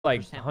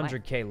like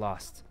 100K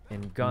lost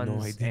in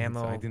guns,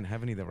 ammo. I didn't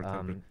have any that were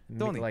tempered.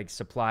 Like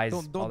supplies,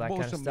 all that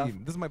kind of stuff. Me.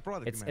 This is my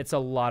product. It's a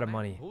lot of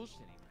money.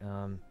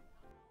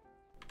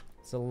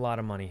 It's a lot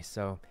of money.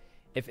 So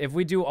if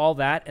we do all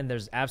that and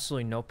there's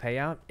absolutely no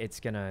payout, it's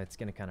gonna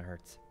kind of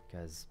hurt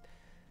because,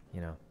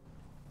 you know,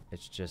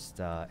 it's just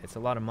it's a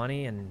lot of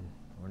money and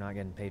we're not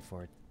getting paid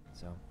for it.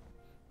 So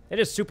it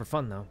is super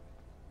fun though.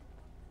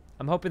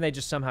 I'm hoping they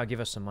just somehow give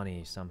us some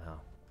money somehow,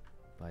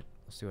 but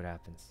we'll see what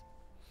happens.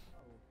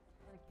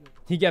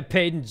 You get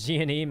paid in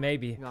G&E,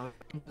 maybe.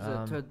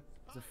 The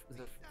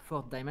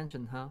fourth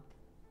dimension, huh?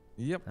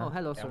 Yep. Oh,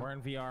 hello, sir. Yeah, we're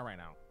in VR right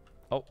now.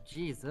 Oh,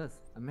 Jesus,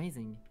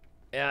 amazing.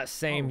 Yeah,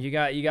 same. Oh, you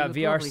got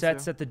VR lovely,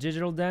 sets sir. at the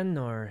digital den,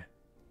 or?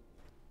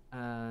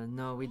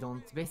 No, we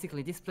don't.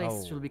 Basically, this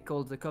place should be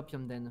called the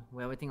Copium Den.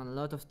 We're waiting on a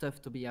lot of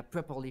stuff to be a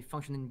properly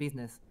functioning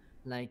business,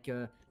 like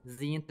the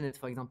internet,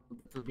 for example.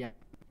 That will be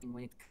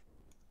when it.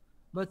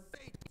 But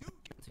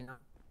you know,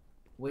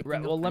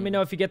 Well, let me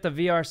know if you get the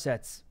VR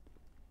sets.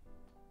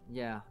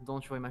 Yeah,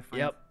 don't worry, my friend.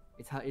 Yep.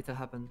 It'll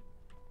happen.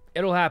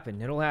 It'll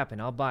happen. It'll happen.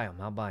 I'll buy them.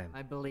 I'll buy them.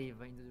 I believe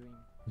in the dream.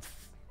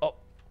 Oh. All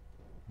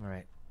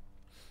right.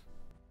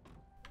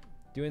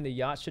 Doing the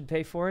yacht should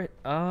pay for it?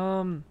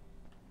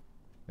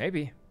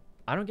 Maybe.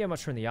 I don't get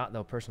much from the yacht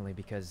though, personally,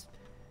 because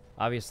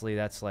obviously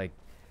that's like,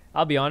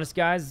 I'll be honest,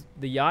 guys,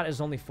 the yacht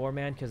is only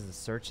 4-man because of the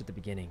search at the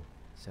beginning.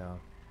 So,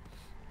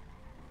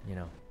 you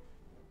know.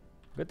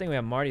 Good thing we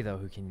have Marty though,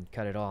 who can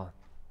cut it all.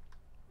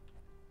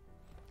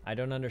 I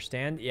don't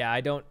understand. Yeah,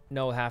 I don't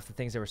know half the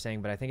things they were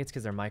saying, but I think it's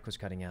because their mic was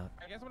cutting out.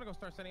 I guess I'm gonna go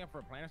start setting up for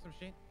a plan or some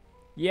shit.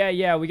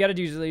 Yeah, we gotta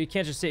do. You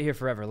can't just sit here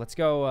forever. Let's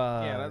go.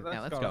 Yeah, let's go.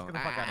 Let's get the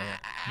fuck out of here.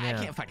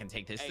 I can't fucking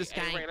take this. This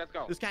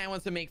guy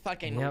wants to make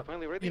fucking,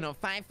 you know,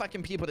 5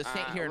 fucking people to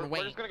sit here and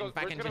wait.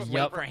 Fucking just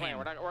wait for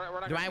him.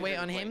 Do I wait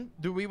on him?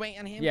 Do we wait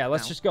on him? Yeah,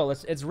 let's just go.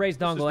 It's Ray's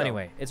dongle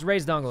anyway. It's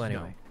Ray's dongle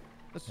anyway.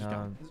 Let's just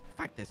go.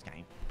 Fuck this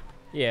guy.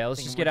 Yeah,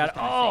 let's just get out.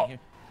 Oh,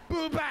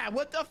 Booba!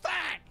 What the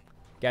fuck?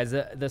 guys,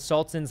 the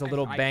Sultan's a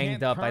little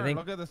banged up. I think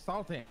Look at the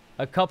Sultan.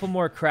 a couple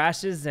more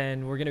crashes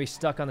and we're gonna be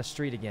stuck on the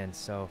street again.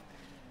 So,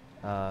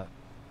 right?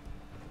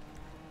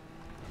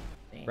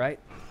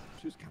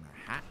 She was kind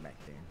of hot back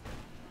there.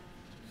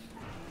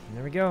 And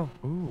there we go.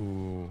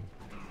 Ooh.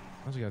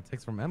 I just got a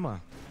text from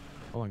Emma.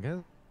 Hold on, guys.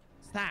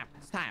 Stop.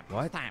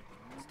 What?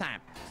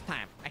 Stop.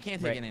 I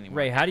can't take it anymore.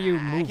 Ray, how do you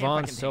move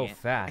on so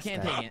fast? I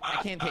can't take it. I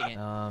can't take it.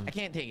 I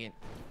can't take it.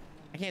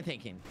 I can't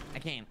take him. I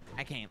can't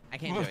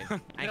do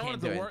it. I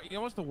can't do it. You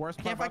know what's the worst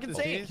I part can't about fucking this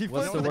say it. is?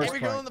 What's the worst every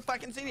girl part? in the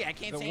fucking city. I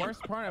can't say The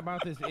worst part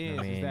about this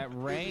is that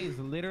Ray is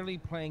literally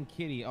playing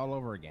kitty all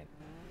over again.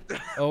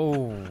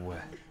 Oh.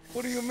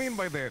 What do you mean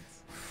by that?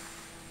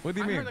 What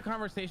do you mean? I heard the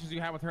conversations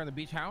you had with her in the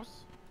beach house.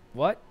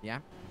 What? Yeah.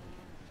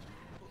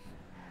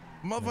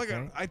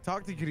 Motherfucker, Okay. I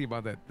talked to Kitty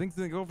about that. Things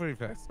didn't go very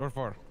fast or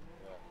far.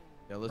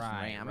 Yo, listen,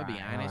 Ray, I'm gonna be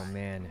honest. Oh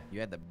man.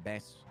 You had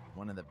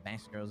one of the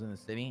best girls in the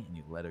city, and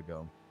you let her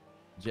go.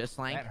 Just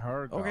like. Let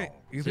her go. Okay,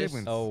 you Just-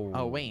 wins.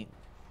 Oh wait.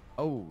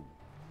 Oh.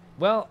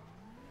 Well,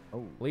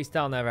 Oh. at least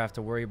I'll never have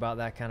to worry about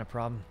that kind of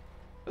problem.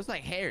 It was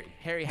like Harry.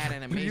 Harry had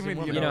an What do you amazing mean,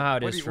 woman. You know how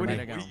it is for me.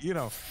 You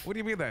know, what do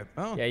you mean that?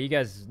 Oh. Yeah, you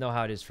guys know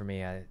how it is for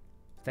me.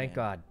 Thank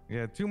God.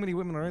 Yeah, too many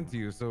women are into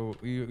you, so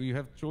you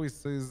have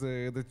choices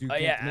that you Oh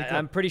can't yeah, make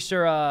I'm up. pretty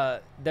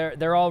sure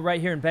they're all right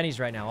here in Benny's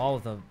right now. All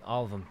of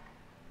them.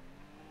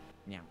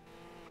 Yeah. I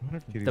wonder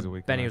if Kitty's The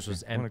awake. Benny's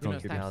was I wanna empty. call You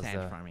know, Kitty. That was sad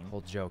the for me.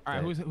 whole joke. All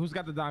right, but- who's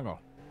got the dongle?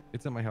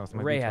 It's at my house.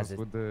 My Ray beach has house it.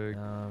 With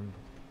the...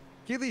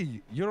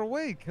 Kitty, you're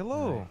awake.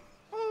 Hello.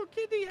 Oh,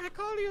 Kitty, I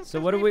call you. So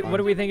what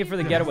are we thinking for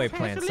the getaway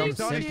plan? Something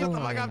Tony, shut simple?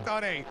 the fuck up,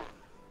 Tony.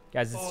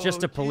 Guys, it's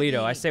just a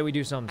Polito. I say we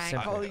do something I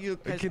simple. call you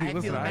because Kitty, I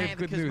listen, feel I have bad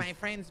good because news. my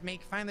friends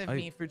make fun of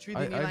me for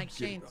treating you like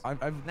shit. I've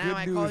Now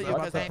I good call news you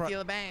about because the I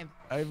feel bad.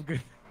 I have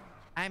good...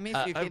 I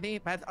miss you, Kitty,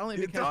 but only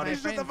because Tony, my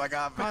shut the friends fuck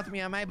up. caught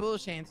me on my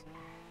bullshit.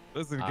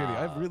 Listen, Kitty,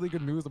 I have really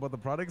good news about the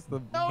products.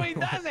 No, he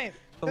doesn't.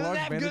 The Doesn't large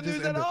have good bandages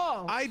news and at the-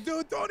 all. I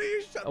do,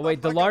 Tony. Shut Oh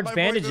wait, the fuck large up.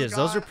 My voice is bandages.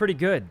 Those are gone. pretty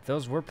good.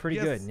 Those were pretty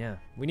Yes. good. Yeah,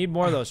 we need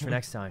more of those for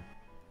next time.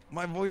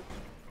 My voice.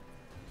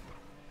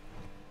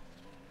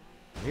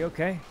 Are you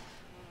okay?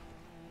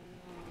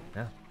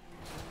 Yeah.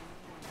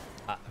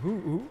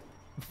 Who?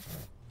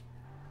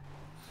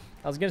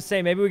 I was gonna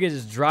say maybe we could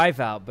just drive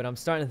out, but I'm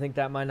starting to think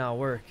that might not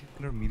work.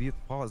 Intermediate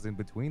pause in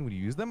between when you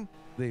use them.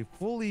 They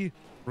fully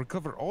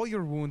recover all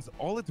your wounds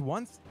all at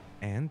once.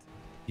 And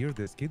hear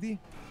this, Kitty.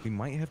 We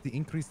might have to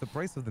increase the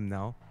price of them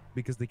now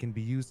because they can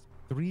be used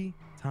 3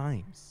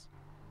 times.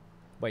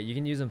 Wait, you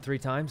can use them 3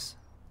 times?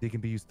 They can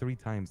be used 3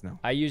 times now.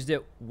 I used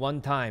it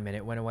 1 time and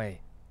it went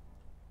away.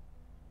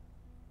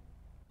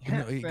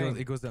 No,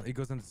 it goes down. It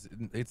goes down.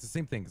 It's the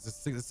same thing. It's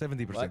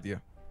 70%. Yeah.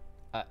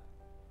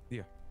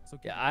 Yeah. So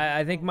Yeah,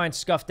 I think mine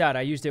scuffed out.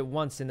 I used it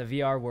once in the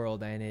VR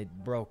world and it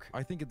broke.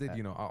 I think it did.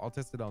 You know, I'll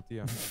test it out.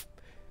 Yeah.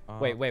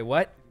 Wait,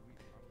 what?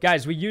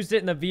 Guys, we used it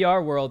in the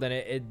VR world and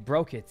it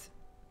broke it.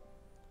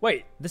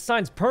 Wait, this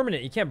sign's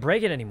permanent. You can't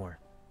break it anymore.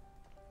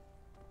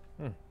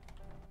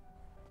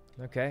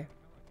 Okay.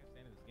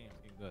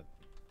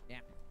 Yeah.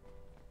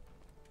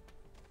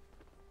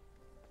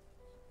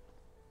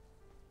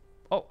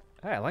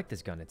 Hey, I like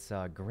this gun. It's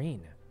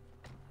green.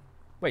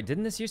 Wait,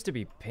 didn't this used to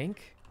be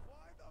pink?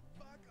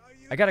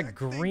 I got a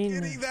green.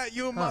 That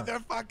you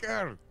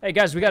motherfucker. Hey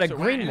guys, we got a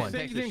green one. You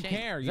said you didn't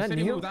care. You Is that said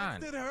you new? moved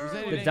on. The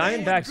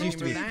Diamondbacks used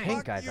to be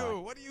pink, I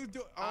thought. What are you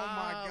doing? Oh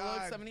my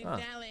god. Somebody's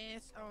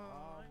jealous.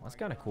 Oh, that's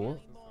kind of cool.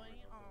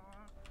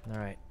 All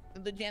right.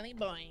 The jelly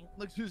boy.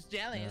 Look who's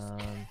jealous.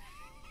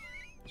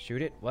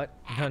 Shoot it? What?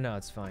 No,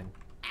 it's fine.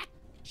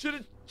 Should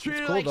have It's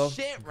treated cool like though.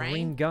 shit, right?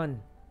 Green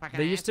gun. Fucking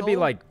They used to be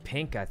asshole. like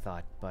pink, I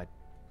thought, but.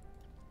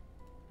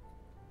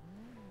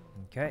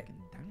 Okay.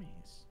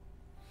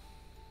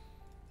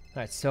 All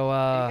right, so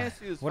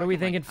what are we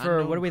thinking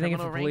for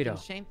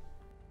Polito?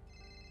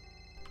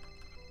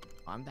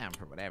 I'm down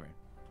for whatever.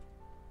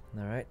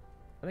 All right,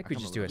 I think we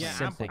just do a Yeah,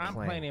 simple I'm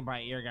plan. playing it by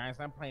ear, guys.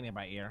 I'm playing it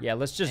by ear. Yeah,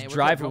 let's just Hey, what's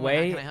drive up, Roman? How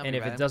away, can I help and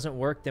you, if it brother? doesn't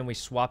work, then we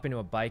swap into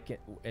a bike.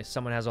 If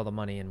someone has all the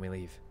money, and we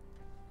leave.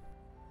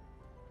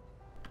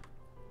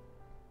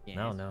 Yeah,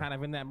 No, no. Kind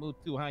of in that mood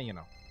too, huh? You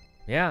know.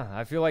 Yeah,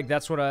 I feel like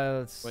that's what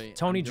Wait,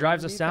 Tony I'm doing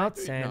drives the us meat out,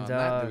 factory? and No, I'm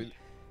not doing-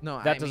 no,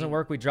 that I doesn't mean,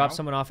 work. We drop no?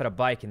 someone off at a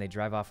bike, and they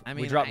drive off. I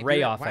mean, we drop I Ray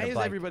do it. off Why at a is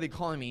bike. everybody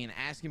calling me and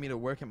asking me to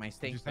work at my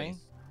steak you say?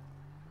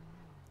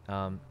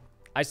 place?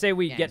 I say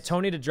we get Yes.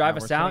 Tony to drive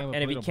Yeah, us we're out, turning the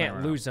and if he Polito can't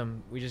plan lose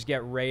him, we just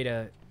get Ray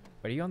to.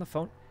 Wait, are you on the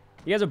phone?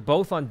 You guys are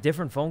both on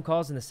different phone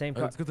calls in the same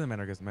car. Let's go to the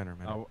manor, guys. Manor.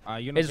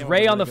 You know, Is Kim,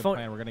 Ray we're on the really good phone?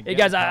 plan. We're gonna Hey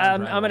get guys, a car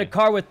and I'm drive in a away.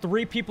 car with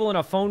 3 people in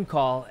a phone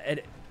call.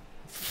 And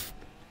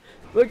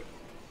look,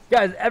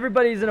 guys,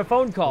 everybody's in a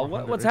phone call.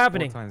 What's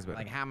happening?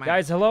 Like how am I?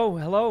 Guys,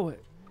 hello.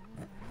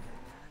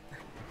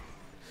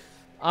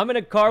 I'm in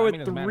a car with Timing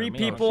doesn't matter 3 to me, I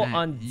don't people know.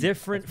 on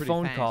different pretty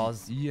phone fast.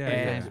 calls. Yeah,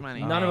 and yeah.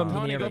 Money. none of them can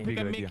Tony, hear go me. pick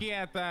up Good idea. Mickey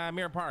at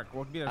Mirror Park.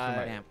 We'll be there soon.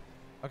 Damn.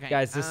 Okay.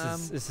 Guys, this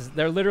is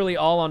they're literally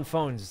all on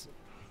phones.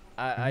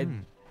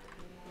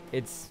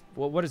 It's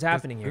what is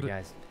happening here, good.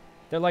 guys?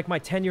 They're like my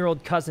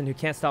 10-year-old cousin who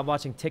can't stop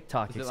watching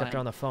TikTok Is it except like they're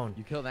on the phone.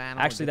 You kill the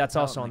animal. Actually, get that's the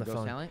pelt, also on and the then go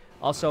phone. sell it?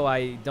 Also,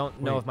 I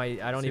don't know Wait,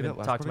 if I don't see even that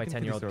last talk to my part? I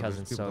can 10-year-old see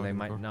cousins, people so they on the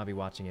might phone. not be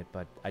watching it.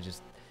 But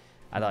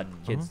I thought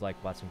kids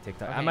like watching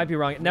TikTok. I Okay, might be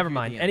wrong. what Never do you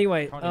mind. DM?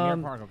 Anyway, Tony, Mirror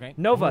Park, okay?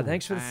 Nova, Oh,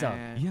 thanks for the sub.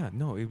 Yeah,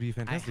 no, it'd be I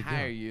fantastic.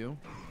 hire yeah. you.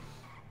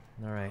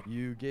 All right.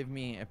 You give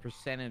me a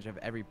percentage of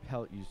every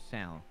pelt you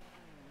sell.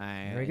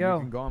 There we You go.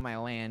 can go on my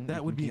land. That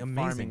you would can be keep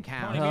amazing. farming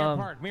cows. Tony, Mirror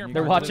Park, Mirror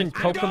They're Park. watching I'm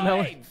Cocomelon.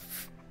 going!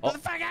 Oh. Shut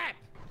the fuck up!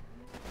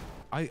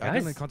 I got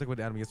Guys? in contact with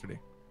Adam yesterday.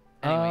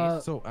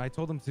 Anyways. So I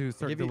told him to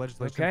start give the you-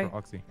 legislation okay. for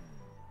Oxy.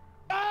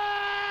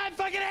 Ah, I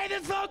fucking hate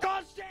this phone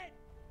call shit!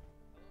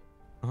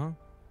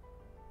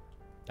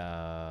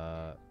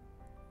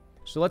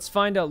 So let's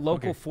find a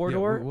local Okay,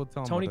 four-door. yeah, we'll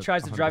tell him Tony about that,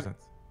 tries to drive.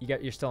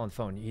 100%. You're still on the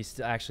phone. He's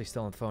actually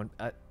still on the phone.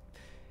 The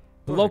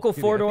Perfect. local Kitty, I think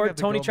I four-door. have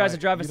to Tony go tries by-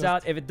 to drive you us know,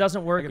 out. If it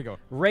doesn't work, gotta go.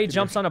 Ray Kitty.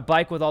 jumps on a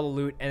bike with all the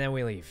loot, and then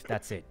we leave.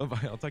 That's it. I'll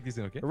talk to you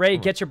soon, okay? Ray,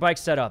 Bye-bye. get your bike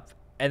set up,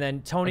 and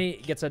then Tony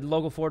gets a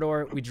local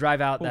four-door. We drive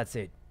out. Cool. That's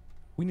it.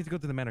 We need to go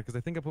to the manor because I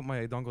think I put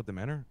my dongle at the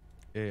manor.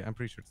 I'm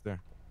pretty sure it's there.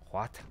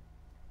 What?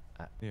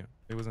 Yeah,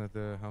 it wasn't at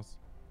the house.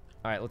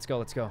 All right, let's go.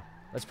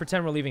 Let's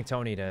pretend we're leaving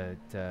Tony to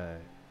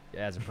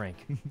as a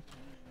prank.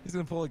 He's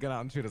gonna pull a gun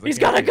out and shoot us. He's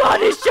got a gun.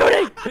 He's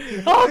shooting.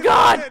 Oh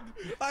God.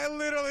 I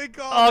literally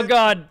called. Oh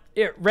God.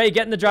 Here, Ray,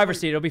 get in the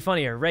driver's seat. It'll be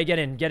funnier. Ray, get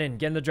in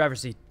the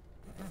driver's seat.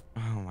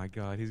 Oh my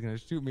God, he's gonna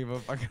shoot me,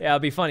 motherfucker. Yeah, it'll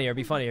be funnier.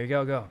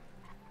 Go.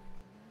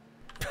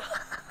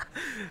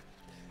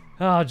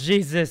 Oh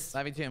Jesus.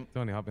 Love you too.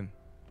 Tony, hop in.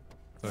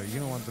 So you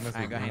don't want to mess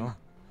Alright, with go you, ahead.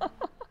 no?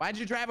 Why'd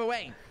you drive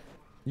away?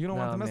 You don't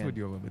want No, to mess man. with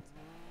you a little bit.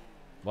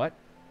 What?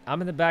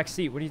 I'm in the back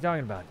seat. What are you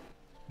talking about?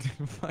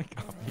 Fuck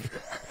off.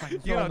 so You know,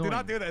 do annoying.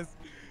 not do this.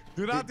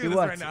 Do not Do do this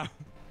what? right now.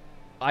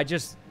 I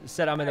just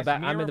said I'm in the Guys, back.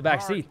 I'm in Mirror the back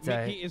Park. seat.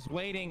 Mickey is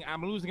waiting.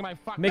 I'm losing my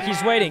fucking.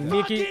 Mickey's waiting.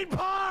 Mickey. Fucking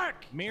park!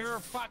 Mirror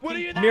fucking. What are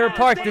you Mirror not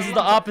Park. This is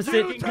the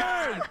understanding?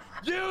 opposite.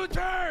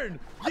 U-turn!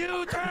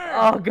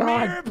 Oh,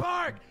 God. Mirror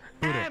Park!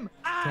 Tony, did you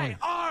not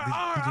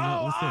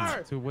M-I-R-R-R-R!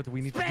 listen to what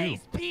we need to do?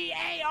 Space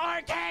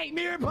P-A-R-K!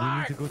 Mirror We need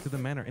Park! to go to the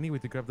manor anyway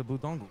to grab the blue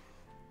dongle.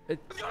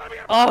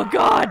 Oh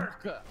God.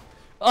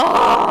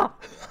 Oh.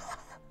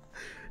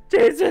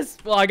 Jesus.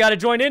 Well, I gotta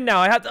join in now.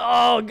 I have to.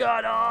 Oh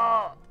God.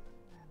 Oh.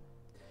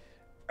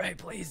 Ray,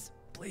 please.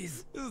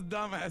 This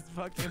dumbass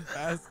fucking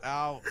passed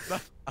out.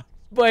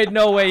 Wait,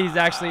 no way. He's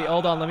actually.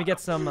 Hold on. Let me get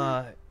some.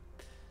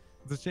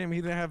 It's a shame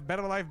he didn't have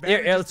better life.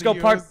 Here, let's go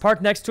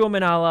park next to him,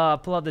 and I'll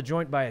pull out the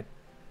joint by it.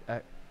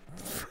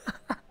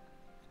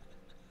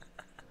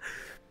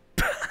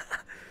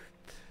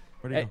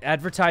 Where'd he go?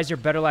 Advertise your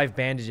Better Life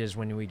bandages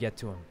when we get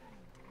to him.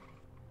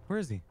 Where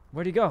is he?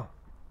 Where'd he go?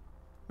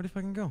 Where'd he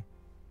fucking go?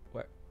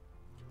 Where?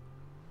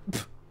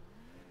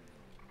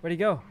 Where'd he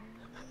go?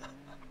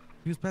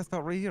 He was passed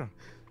out right here.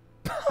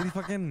 Did he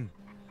fucking?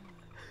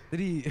 Did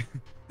he?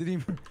 Did he?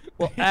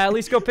 Well, at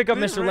least go pick up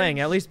Mr. Lang.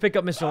 At least pick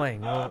up Mr.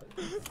 Lang. Well,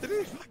 Did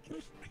he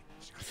fucking?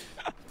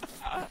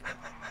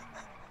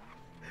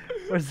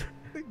 where's?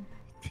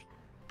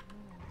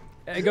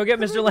 Hey, go get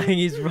Mr. Lang.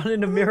 He's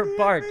running to Mirror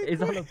Park.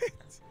 He's on the.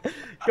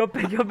 Go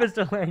pick up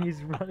Mr. Lang.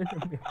 He's running to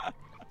Mirror.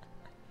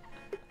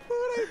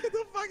 Get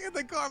the fuck in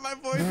the car. My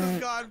voice is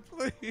gone.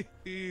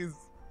 Please.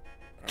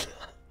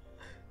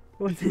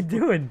 What's he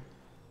doing?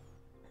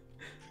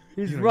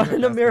 He's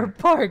running to Mirror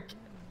Park.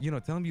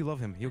 Tell him you love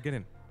him. He'll get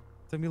in.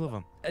 Tell him you love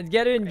him.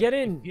 Get in, get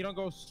in. If you don't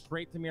go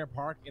straight to Mirror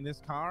Park in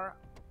this car,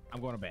 I'm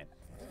going to bed.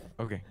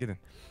 Okay, get in.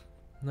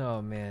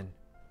 No, man.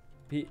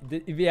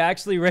 If he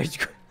actually rage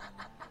quit.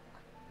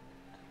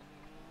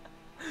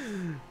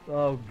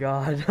 Oh,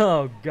 God.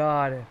 Oh,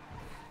 God.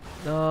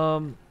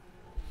 Oh,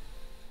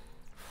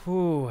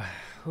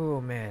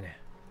 man.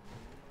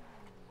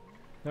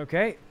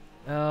 Okay.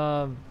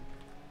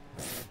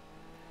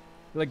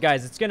 Look,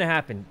 guys, it's gonna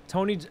happen.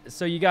 Tony,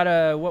 so you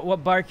gotta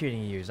what bike are you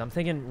gonna use? I'm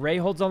thinking Ray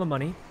holds all the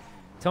money.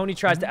 Tony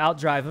tries to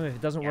outdrive him. If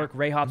it doesn't work,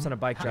 Ray hops on a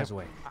bike, drives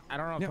away. I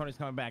don't know if Tony's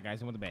coming back, guys.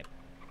 He went to bed.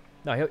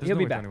 No, he'll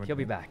be back. He'll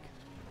be back.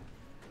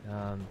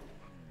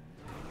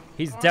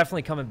 He's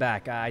definitely coming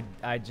back. I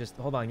just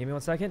hold on. Give me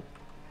 1 second.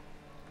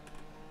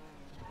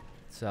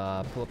 Let's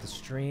pull up the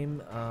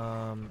stream.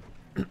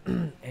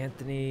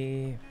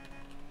 Anthony.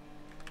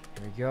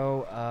 Here we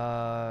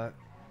go.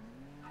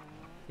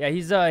 Yeah,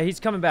 he's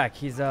coming back.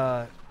 He's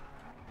yeah,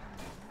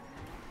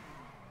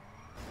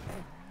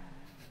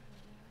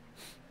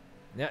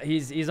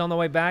 he's on the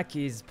way back.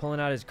 He's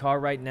pulling out his car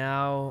right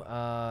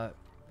now.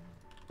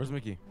 Where's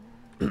Mickey?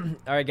 All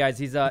right, guys.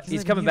 He's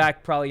coming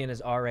back probably in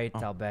his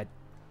R8. I'll bet.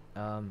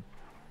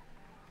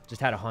 Just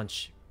had a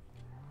hunch.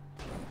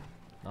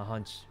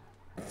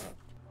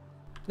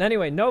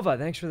 Anyway, Nova,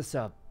 thanks for the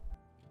sub.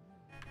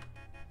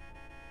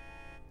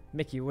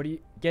 Mickey, what do you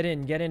get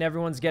in? Get in.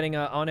 Everyone's getting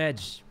on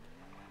edge.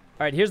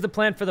 All right, here's the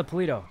plan for the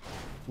Polito.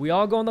 We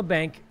all go in the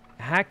bank,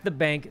 hack the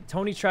bank.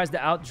 Tony tries to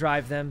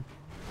outdrive them,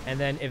 and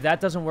then if that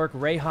doesn't work,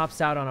 Ray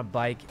hops out on a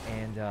bike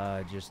and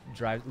just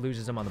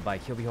loses him on the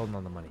bike. He'll be holding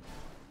on the money.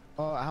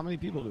 How many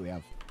people do we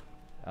have?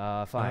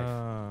 5.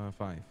 5.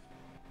 Okay.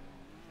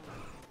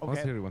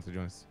 Unless Harry wants to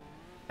join us.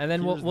 And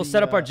then we'll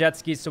set up our jet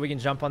skis so we can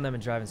jump on them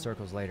and drive in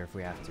circles later if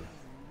we have to.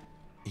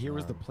 Here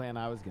was the plan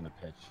I was gonna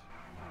pitch.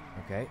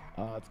 Okay.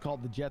 It's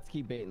called the jet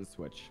ski bait and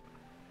switch.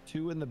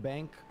 2 in the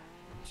bank.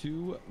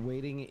 2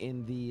 waiting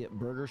in the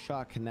Burger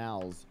Shot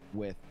canals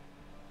with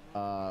who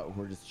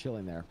are just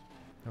chilling there.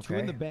 Okay. 2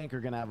 in the bank are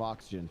gonna have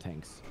oxygen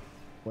tanks.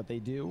 What they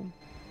do,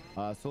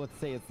 so let's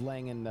say it's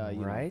laying in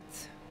right.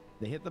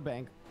 They hit the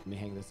bank. Let me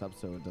hang this up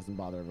so it doesn't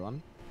bother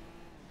everyone.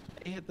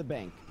 They hit the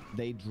bank.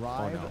 They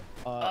drive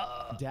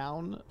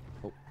down.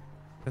 Oh.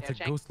 That's a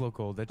ghost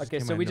local. That just okay,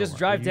 so we just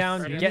drive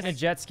down, get in a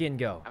jet ski and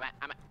go.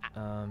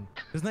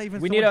 There's not even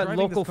we need a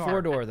local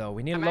 4-door though.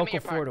 We need a local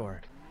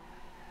 4-door.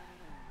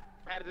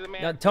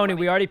 No, Tony,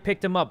 we already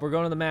picked him up. We're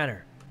going to the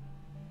manor.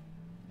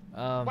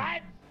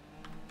 What?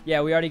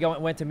 Yeah, we already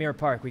went to Mirror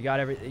Park. We got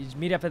just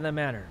meet up in the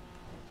manor.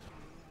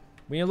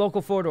 We need a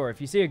local 4-door.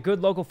 If you see a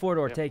good local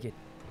 4-door, take it.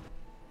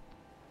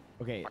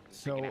 Okay,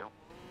 so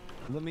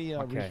let me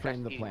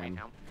reframe the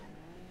plan.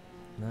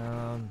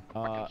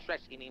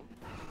 Stress eating.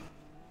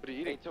 What are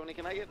you eating? Tony,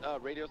 can I get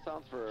radio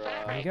sounds for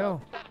there you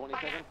go. 20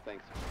 seconds?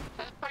 Thanks.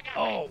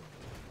 Oh.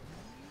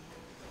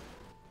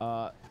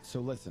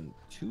 So listen,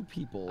 2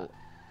 people.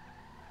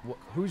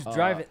 Who's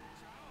driving?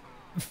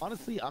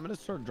 Honestly, I'm gonna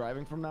start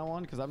driving from now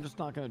on because I'm just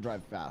not gonna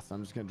drive fast.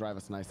 I'm just gonna drive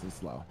us nice and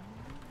slow.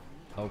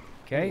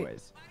 Okay.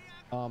 Anyways,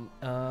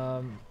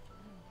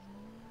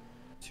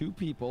 2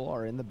 people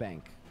are in the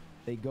bank.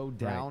 They go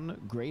down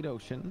Great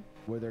Ocean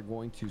where they're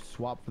going to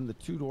swap from the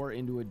 2-door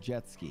into a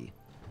jet ski.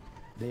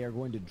 They are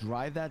going to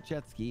drive that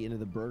jet ski into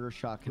the Burger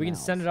Shot canals. We can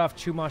send it off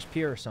Chumash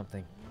Pier or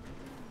something.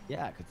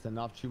 Yeah, I could send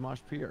it off Chumash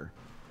Pier.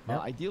 Yep.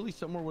 Ideally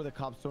somewhere where the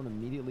cops don't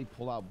immediately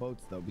pull out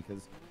boats though,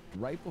 because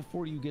right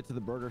before you get to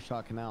the Burger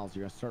Shot canals,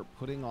 you're gonna start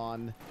putting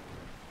on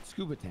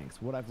scuba tanks.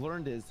 What I've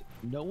learned is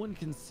no one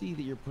can see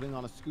that you're putting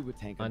on a scuba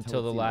tank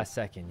until the last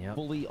second. Yep.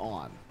 Fully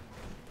on.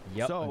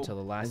 Yep. So, until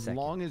the last second. As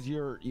long as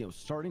you're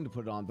starting to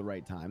put it on at the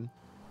right time,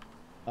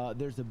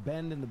 there's a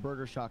bend in the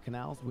Burger Shot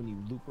canals. When you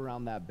loop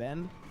around that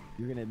bend,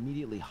 you're gonna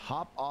immediately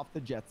hop off the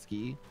jet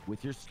ski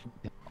with your scuba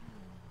tank.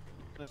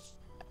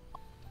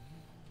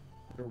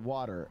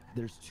 Water.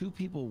 There's 2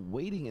 people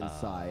waiting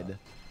inside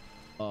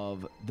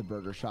of the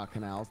Burger Shot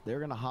canals. They're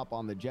gonna hop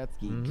on the jet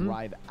ski,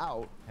 drive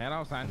out.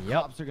 Hello, son.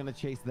 Cops are gonna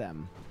chase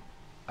them.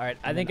 All right,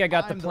 I think I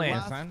got the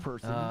plan.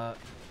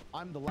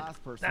 I'm the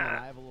last person. And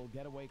I have a little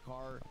getaway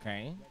car.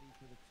 Okay.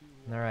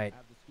 All right.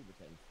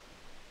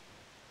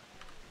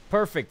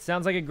 Perfect.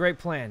 Sounds like a great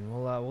plan.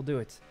 We'll do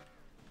it.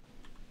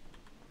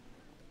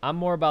 I'm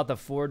more about the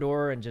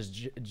 4-door and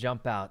just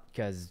jump out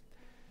because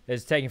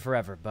it's taking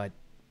forever. But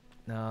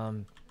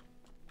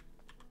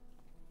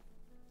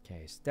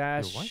okay,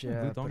 stash.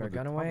 Put our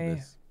gun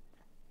away.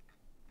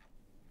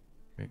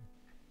 Wait.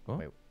 What?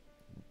 Wait.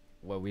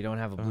 Well, we don't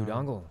have a blue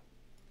dongle.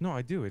 No,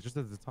 I do. It's just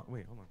at the top.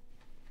 Wait, hold on.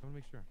 I want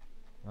to make sure.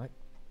 What?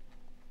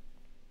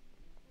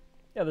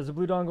 Yeah, there's a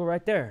blue dongle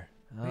right there.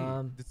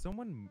 Hey, did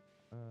someone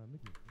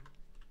make me?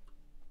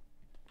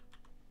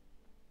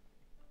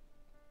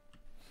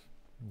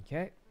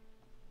 Okay.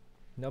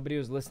 Nobody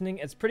was listening.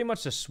 It's pretty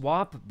much a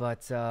swap,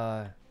 but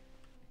okay.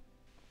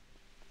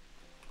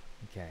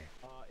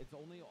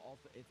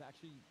 It's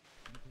actually.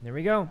 There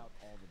we go.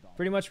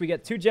 Pretty much we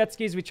get 2 jet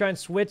skis. We try and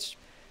switch.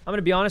 I'm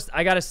gonna be honest.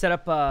 I gotta set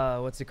up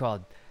what's it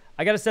called?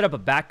 I got to set up a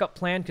backup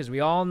plan because we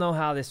all know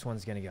how this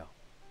one's going to go.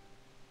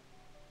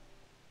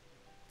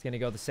 It's going to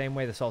go the same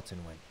way the Sultan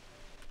went.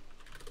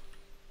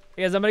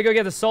 Hey guys, I'm going to go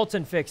get the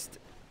Sultan fixed.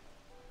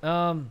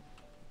 Oh.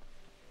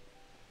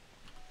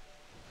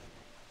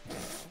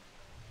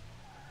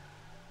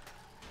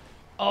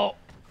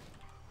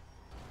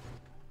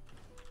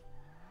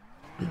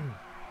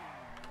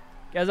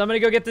 Guys, I'm going to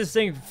go get this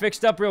thing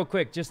fixed up real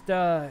quick. Just,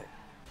 yeah,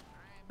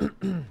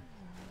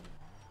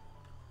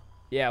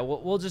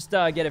 we'll just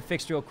get it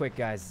fixed real quick,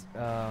 guys.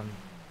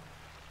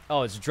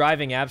 Oh, it's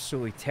driving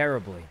absolutely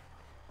terribly.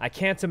 I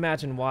can't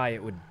imagine why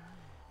it would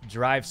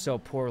drive so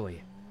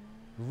poorly.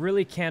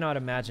 Really cannot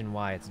imagine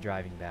why it's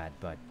driving bad,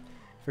 but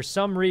for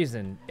some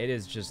reason, it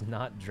is just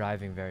not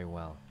driving very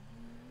well.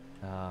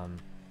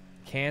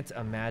 Can't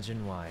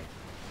imagine why.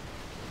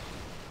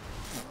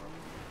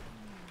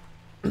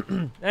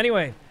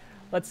 Anyway,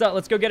 let's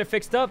go get it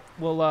fixed up.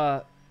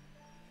 We'll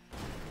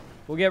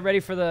get ready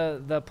for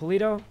the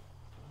Polito.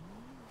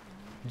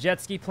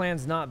 Jet ski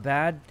plan's not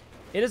bad.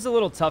 It is a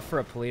little tough for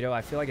a Polito.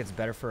 I feel like it's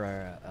better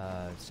for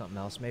something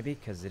else maybe,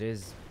 because it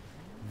is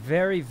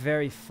very,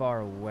 very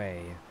far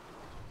away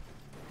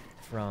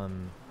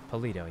from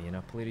Polito, you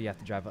know? Polito, you have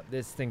to drive up.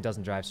 This thing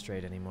doesn't drive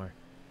straight anymore.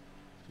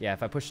 Yeah,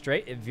 if I push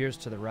straight, it veers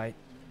to the right.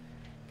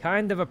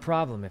 Kind of a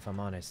problem, if I'm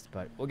honest,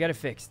 but we'll get it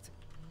fixed.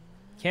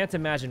 Can't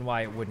imagine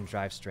why it wouldn't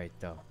drive straight,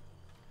 though.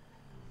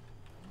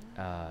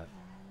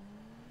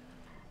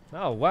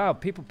 Oh, wow,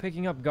 people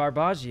picking up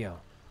Garbaggio.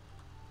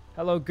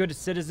 Hello, good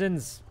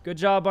citizens. Good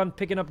job on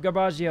picking up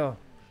Garbaggio.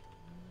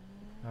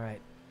 All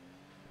right.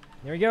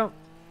 Here we go.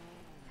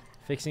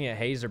 Fixing it at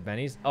Hayes or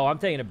Benny's. Oh, I'm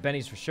taking it at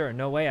Benny's for sure.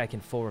 No way I can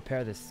full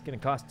repair this. It's going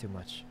to cost too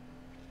much.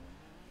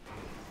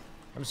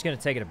 I'm just going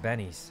to take it at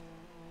Benny's.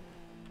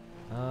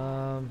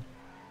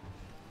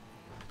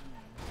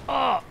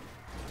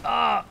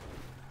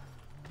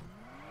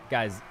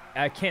 Guys,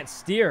 I can't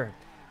steer.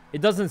 It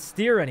doesn't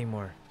steer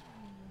anymore.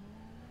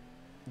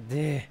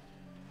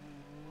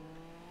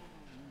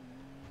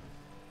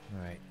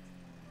 Alright.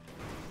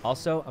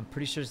 Also, I'm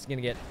pretty sure it's going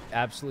to get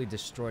absolutely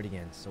destroyed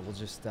again. So we'll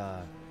just,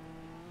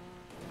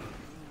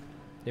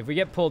 if we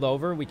get pulled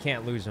over, we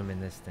can't lose them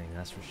in this thing.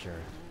 That's for sure.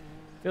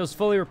 If it was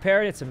fully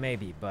repaired, it's a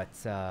maybe. But,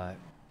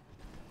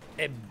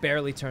 it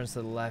barely turns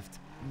to the left.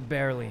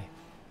 Barely.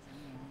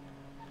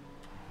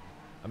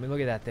 I mean,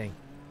 look at that thing.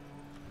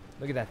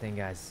 Look at that thing,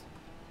 guys.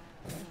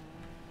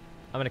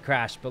 I'm going to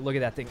crash, but look at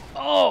that thing.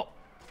 Oh!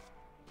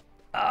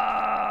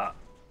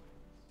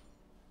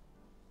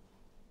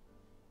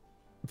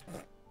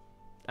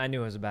 I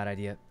knew it was a bad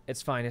idea.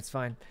 It's fine. It's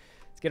fine.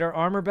 Let's get our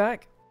armor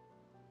back.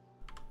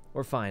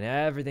 We're fine.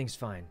 Everything's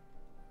fine.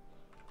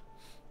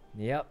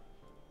 Yep.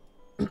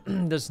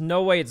 There's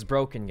no way it's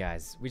broken,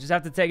 guys. We just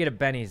have to take it to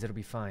Benny's. It'll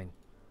be fine.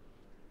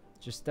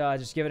 Just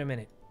give it a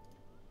minute.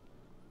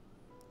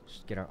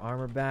 Just get our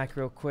armor back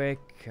real quick.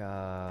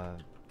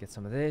 Get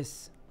some of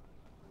this.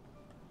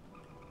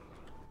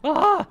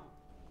 Ah!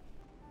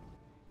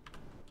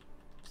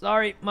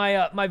 Sorry,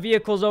 my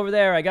vehicle's over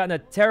there. I got in a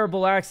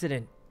terrible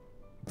accident.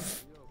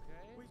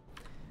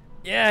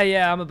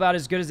 Yeah, I'm about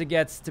as good as it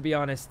gets, to be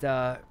honest.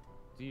 Do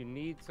you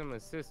need some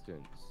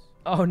assistance?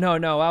 Oh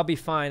no, I'll be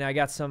fine. I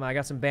got some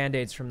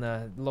band-aids from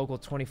the local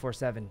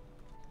 24/7.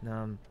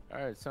 All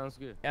right, sounds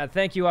good. Yeah,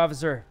 thank you,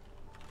 officer.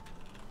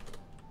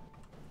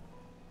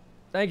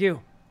 Thank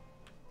you.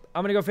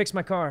 I'm gonna go fix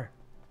my car.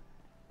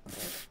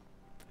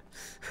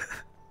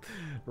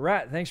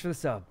 Rat, thanks for the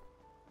sub.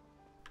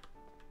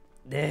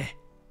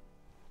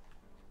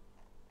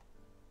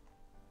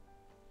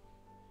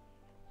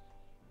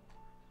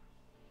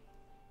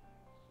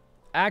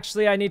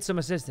 Actually, I need some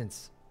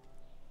assistance.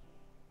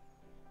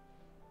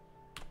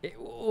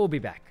 We'll be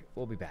back.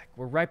 We'll be back.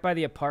 We're right by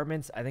the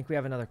apartments. I think we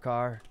have another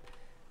car.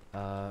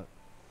 We'll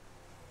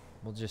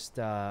just,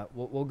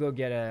 we'll go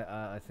get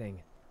a thing.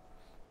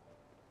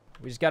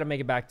 We just got to make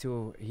it back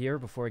to here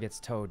before it gets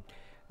towed.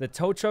 The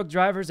tow truck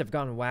drivers have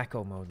gone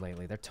wacko mode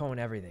lately. They're towing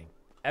everything.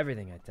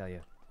 Everything, I tell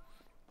you.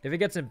 If it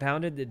gets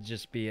impounded,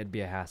 it'd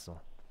be a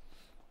hassle.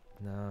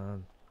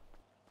 All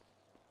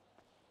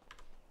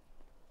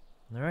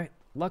right.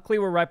 Luckily,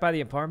 we're right by the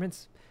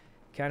apartments.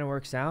 Kind of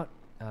works out.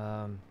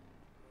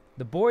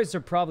 The boys are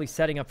probably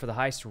setting up for the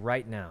heist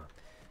right now.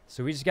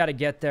 So we just got to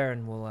get there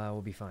and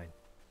we'll be fine.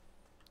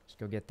 Just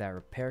go get that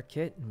repair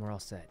kit and we're all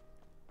set.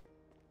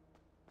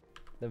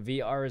 The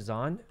VR is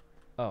on.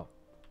 Oh,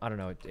 I don't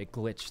know. It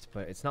glitched,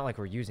 but it's not like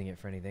we're using it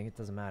for anything. It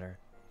doesn't matter.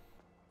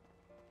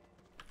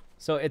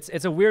 So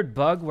it's a weird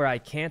bug where I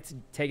can't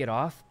take it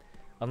off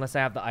unless I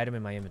have the item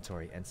in my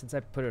inventory. And since I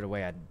put it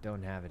away, I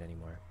don't have it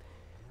anymore.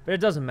 But it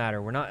doesn't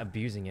matter. We're not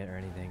abusing it or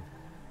anything.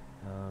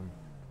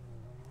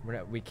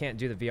 We can't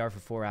do the VR for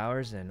 4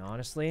 hours, and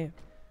honestly,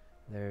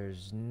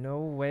 there's no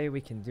way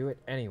we can do it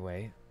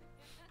anyway.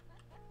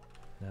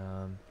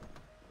 All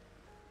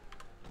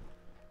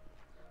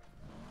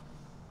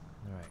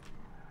right.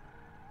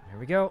 Here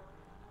we go.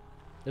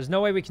 There's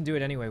no way we can do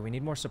it anyway. We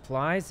need more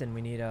supplies, and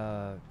we need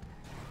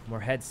more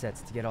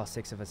headsets to get all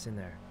 6 of us in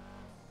there.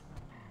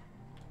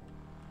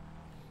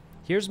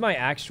 Here's my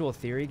actual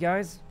theory,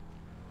 guys.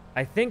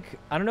 I think,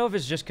 I don't know if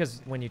it's just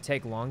because when you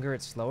take longer,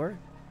 it's slower.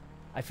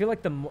 I feel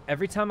like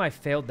every time I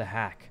failed the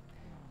hack,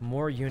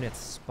 more units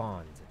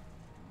spawned.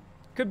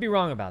 Could be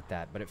wrong about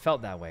that, but it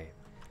felt that way.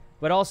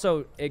 But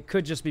also, it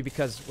could just be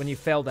because when you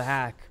fail the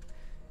hack,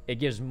 it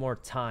gives more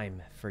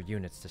time for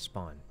units to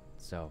spawn.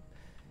 So,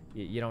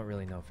 you don't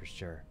really know for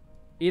sure.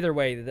 Either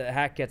way, the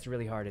hack gets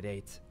really hard at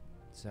 8.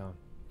 So,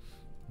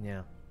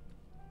 yeah.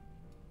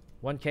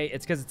 1K,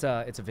 it's because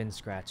it's a Vin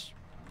Scratch.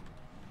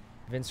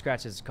 Vin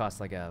Scratches cost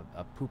like a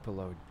poop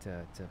load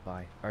to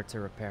buy, or to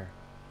repair.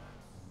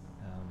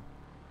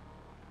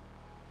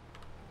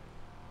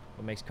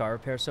 What makes car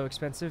repair so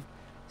expensive?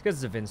 It's because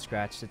it's a Vin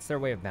Scratch. It's their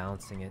way of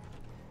balancing it.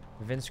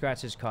 The Vin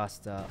Scratches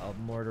cost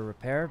more to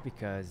repair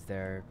because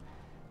they're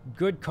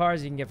good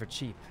cars you can get for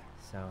cheap.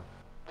 So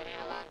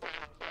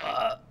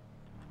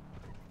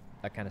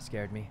that kind of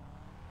scared me.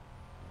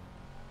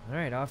 All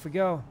right, off we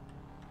go.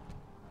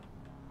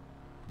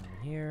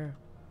 In here.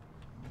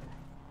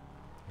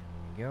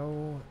 And we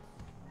go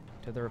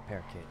to the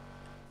repair kit.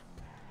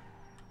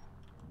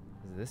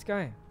 Is it this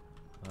guy?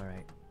 All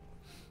right.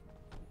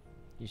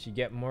 You should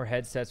get more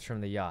headsets from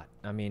the yacht.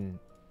 I mean,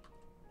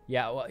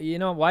 yeah, well, you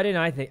know, why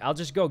didn't I think? I'll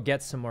just go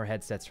get some more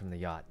headsets from the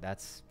yacht.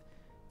 It's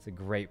a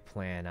great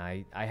plan.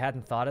 I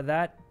hadn't thought of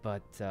that,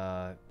 but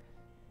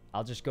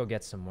I'll just go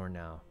get some more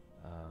now.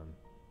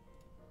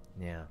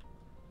 Yeah,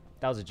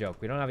 that was a joke.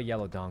 We don't have a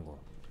yellow dongle.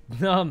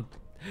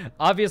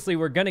 Obviously,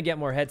 we're going to get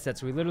more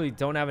headsets. We literally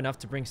don't have enough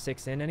to bring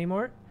 6 in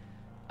anymore.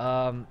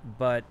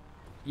 But,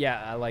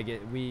 yeah, I like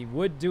it. We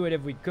would do it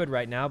if we could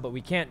right now, but we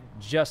can't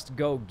just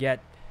go get,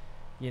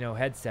 you know,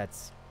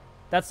 headsets.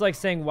 That's like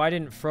saying, why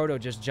didn't Frodo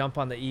just jump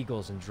on the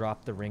eagles and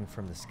drop the ring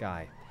from the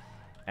sky?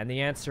 And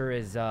the answer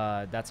is,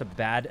 that's a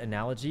bad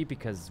analogy,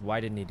 because why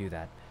didn't he do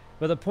that?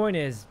 But the point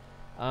is,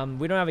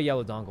 we don't have a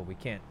yellow dongle. We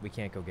can't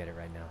go get it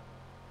right now.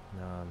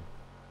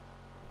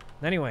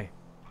 Anyway.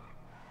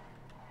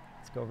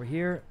 Let's go over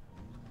here.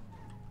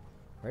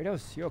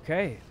 Kratos, you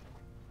okay?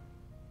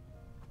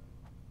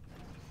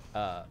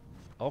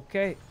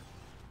 Okay.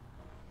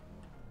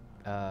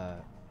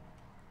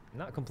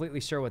 Not completely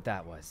sure what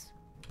that was.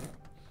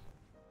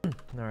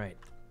 All right.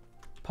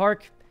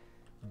 Park.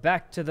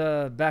 Back to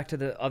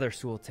the other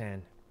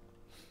Sultan.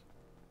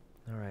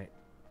 All right.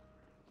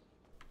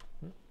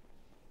 All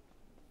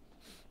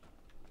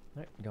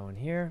right, going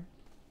here.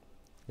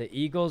 The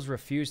Eagles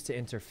refuse to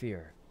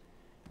interfere.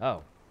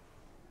 Oh.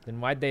 Then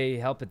why'd they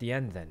help at the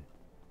end then?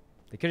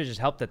 They could have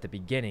just helped at the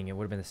beginning. It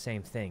would have been the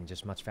same thing,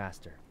 just much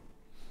faster.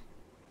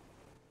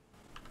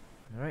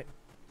 All right.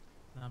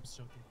 No, I'm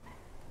joking.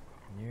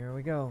 Here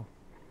we go.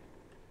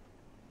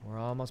 We're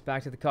almost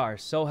back to the car.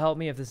 So help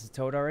me, if this is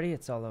towed already,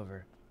 it's all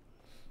over.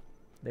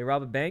 They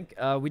rob a bank.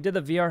 We did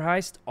the VR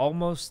heist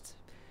almost.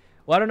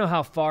 Well, I don't know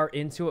how far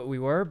into it we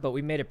were, but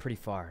we made it pretty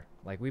far.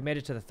 Like, we made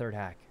it to the 3rd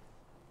hack.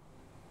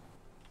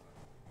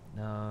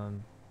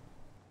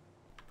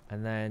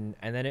 And then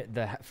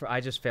I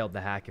just failed the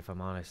hack, if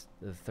I'm honest.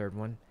 The 3rd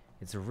one,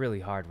 it's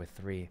really hard with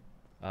 3,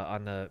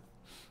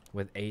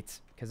 with 8,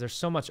 because there's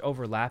so much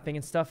overlapping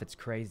and stuff. It's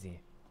crazy.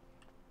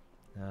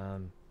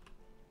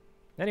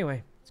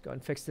 Anyway, let's go ahead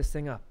and fix this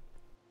thing up.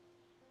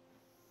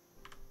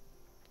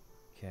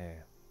 Okay.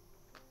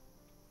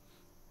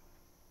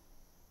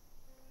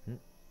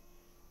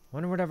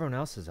 Wonder what everyone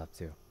else is up to.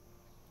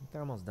 Think they're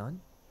almost done.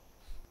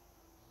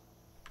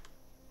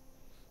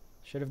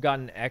 Should have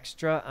gotten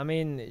extra. I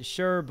mean,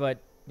 sure,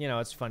 but, you know,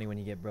 it's funny when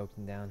you get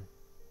broken down.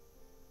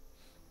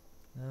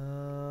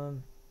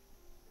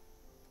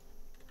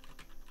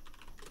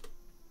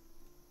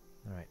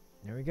 Alright,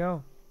 there we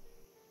go.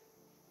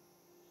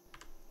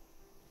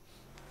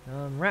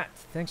 Rat,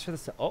 thanks for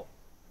the... Oh.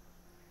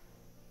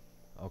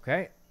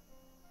 Okay.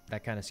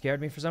 That kind of scared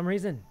me for some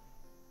reason.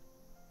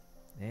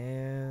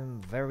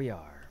 And there we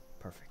are.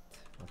 Perfect.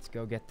 Let's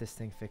go get this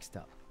thing fixed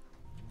up.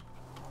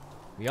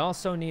 We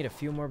also need a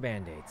few more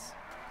band-aids.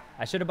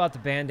 I should have bought the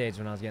band-aids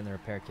when I was getting the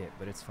repair kit,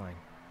 but it's fine.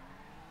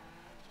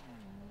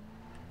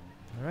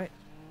 Alright.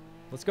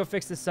 Let's go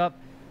fix this up.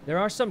 There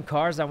are some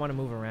cars I want to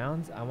move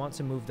around. I want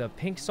to move the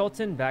Pink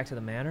Sultan back to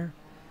the manor.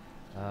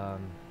 So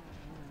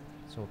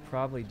we'll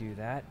probably do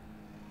that.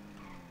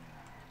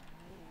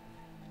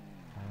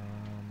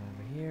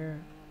 Over here.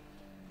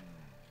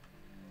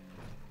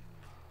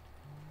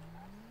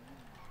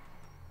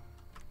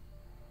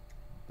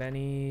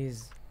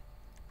 Benny's.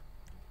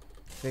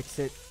 Fix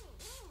it.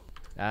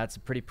 That's a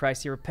pretty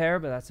pricey repair,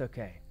 but that's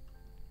okay.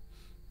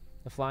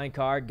 The flying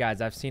car,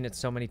 guys, I've seen it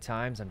so many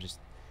times. I'm just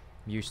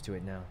used to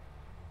it now.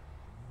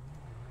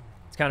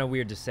 It's kind of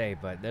weird to say,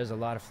 but there's a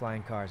lot of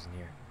flying cars in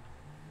here.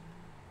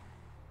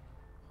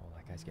 Oh,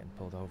 that guy's getting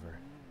pulled over.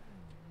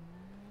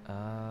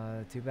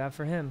 Too bad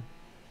for him.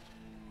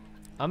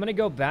 I'm going to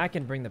go back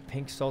and bring the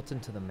Pink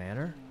Sultan to the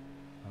manor.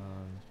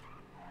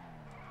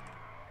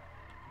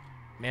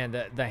 Man,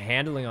 the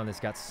handling on this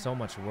got so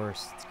much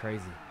worse. It's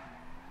crazy.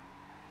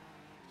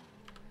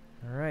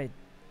 All right.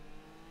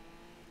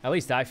 At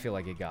least I feel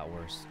like it got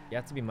worse. You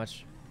have to be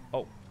much...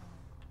 Oh.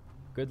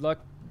 Good luck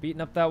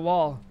beating up that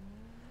wall.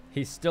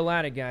 He's still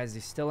at it, guys.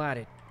 He's still at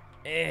it.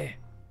 Eh.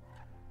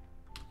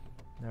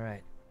 All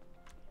right.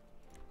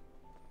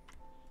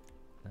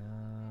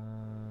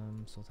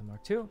 Sultan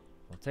Mark II.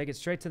 We'll take it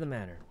straight to the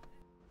manor.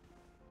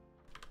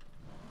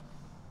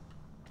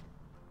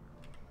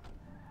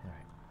 All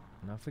right.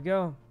 And off we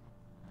go.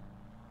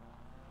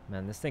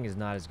 Man, this thing is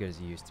not as good as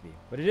it used to be.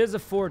 But it is a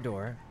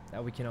 4-door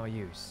that we can all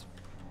use.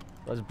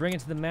 Let's bring it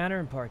to the manor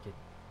and park it.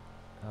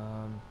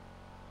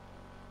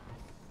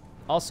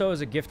 Also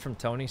as a gift from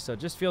Tony, so it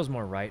just feels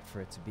more right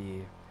for it to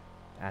be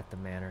at the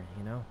manor,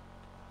 you know?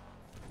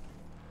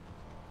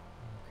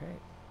 Okay.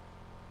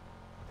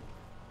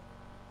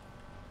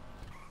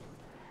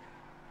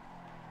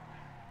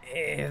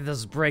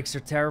 Those brakes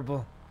are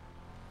terrible.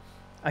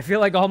 I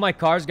feel like all my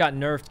cars got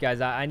nerfed, guys.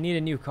 I need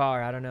a new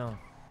car. I don't know.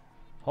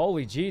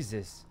 Holy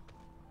Jesus.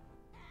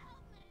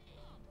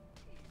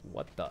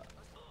 What the?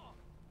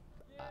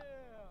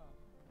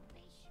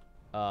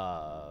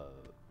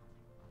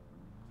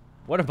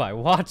 What am I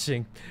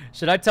watching?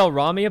 Should I tell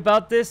Rami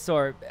about this,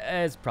 or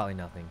it's probably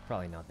nothing.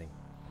 Probably nothing.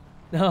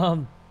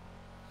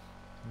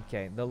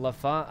 Okay, the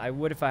Lafa. I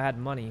would if I had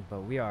money,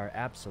 but we are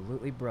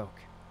absolutely broke.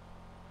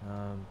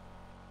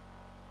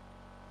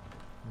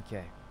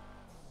 Okay.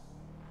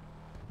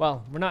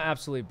 Well, we're not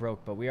absolutely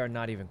broke, but we are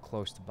not even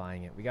close to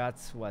buying it. We got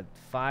what,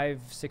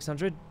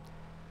 600,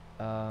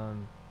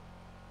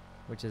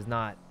 which is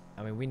not.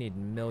 I mean, we need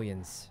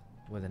millions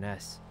with an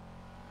S.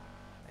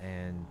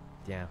 And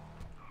yeah,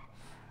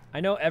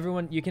 I know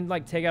everyone. You can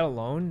like take out a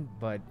loan,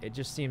 but it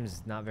just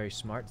seems not very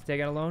smart to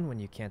take out a loan when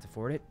you can't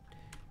afford it.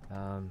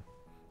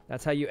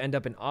 That's how you end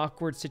up in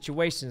awkward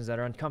situations that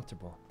are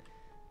uncomfortable.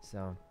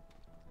 So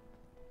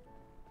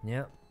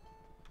yeah.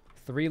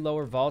 3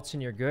 lower vaults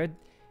and you're good.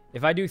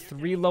 If I do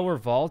 3 lower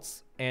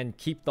vaults and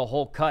keep the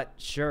whole cut,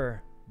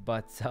 sure.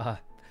 But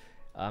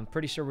I'm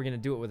pretty sure we're going to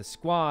do it with a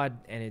squad,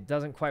 and it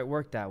doesn't quite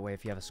work that way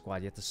if you have a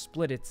squad. You have to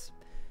split it.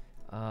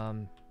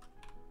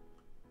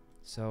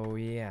 So,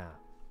 yeah.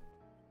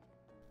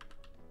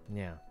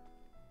 Yeah.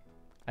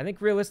 I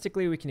think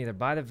realistically we can either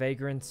buy the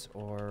Vagrants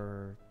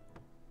or...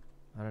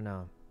 I don't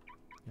know.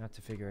 You have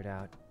to figure it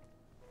out.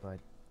 But...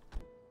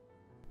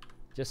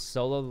 just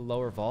solo the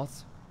lower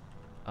vaults.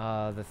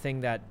 The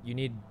thing that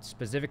you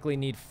specifically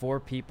need 4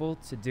 people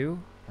to do.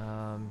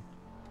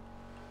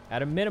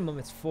 At a minimum,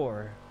 it's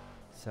 4.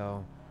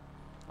 So,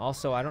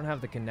 also, I don't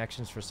have the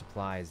connections for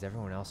supplies.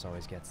 Everyone else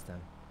always gets them.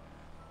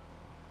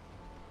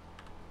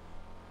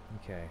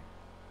 Okay.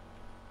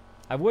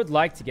 I would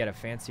like to get a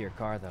fancier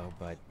car, though,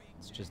 but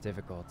it's just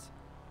difficult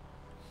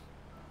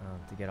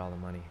to get all the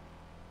money.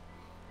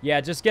 Yeah,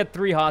 just get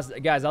 3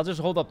 hostages. Guys, I'll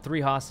just hold up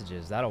 3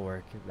 hostages. That'll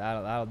work.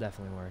 That'll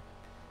definitely work.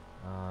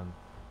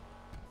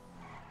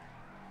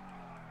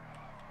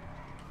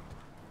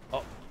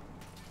 Oh,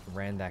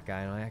 ran that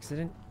guy on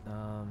accident.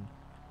 Not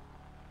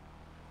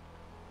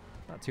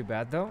too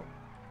bad though.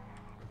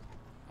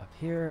 Up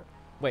here,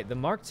 wait, the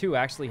Mark II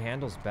actually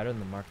handles better than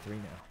the Mark III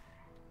now.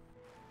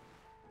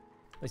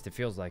 At least it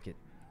feels like it.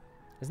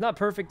 It's not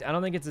perfect. I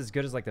don't think it's as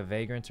good as like the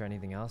Vagrants or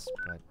anything else,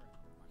 but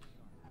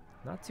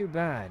not too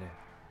bad.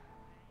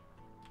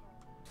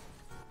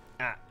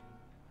 Ah.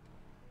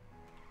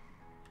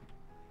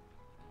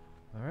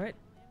 All right.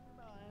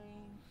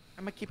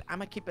 I'm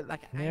gonna keep it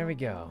like. There we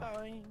go.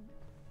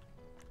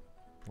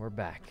 We're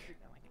back.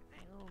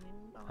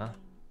 Huh?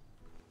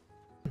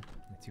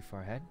 Not too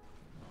far ahead.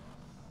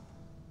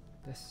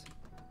 This.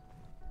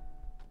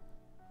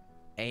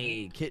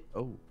 Hey, kid.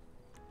 Oh.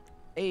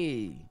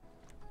 Hey.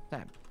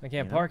 Time. I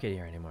can't park it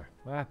here anymore.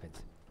 What happened?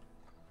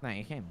 Nah,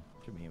 you can.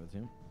 Should be able to.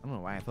 I don't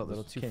know why I thought a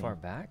little this too was far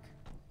back.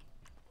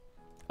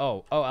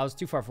 Oh, I was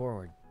too far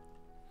forward.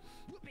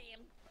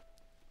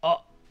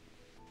 Oh.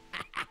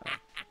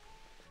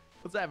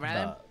 What's up,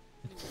 Brandon?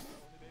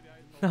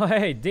 Oh,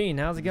 hey, Dean,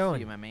 how's it going?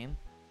 See you, my man.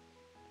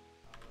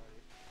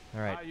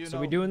 All right, so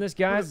we doing this,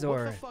 guys,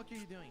 or? What the fuck are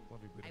you doing?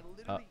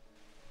 I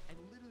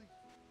literally.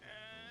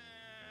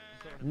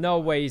 No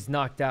way, he's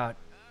knocked out.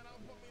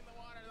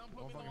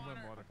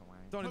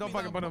 Tony, don't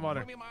fucking put him in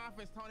water. Put me in my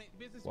office, Tony.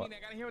 Business meeting.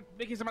 I gotta hear what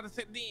Vicky's about to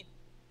say. Dean.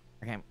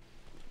 Okay.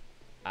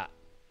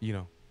 You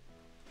know.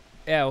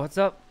 Yeah, what's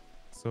up?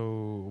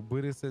 So,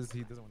 Buddha says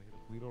he doesn't want to hit a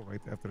Pluto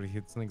right after he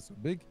hits something so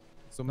big.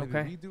 So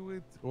maybe we do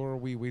it, or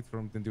we wait for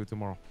him to do it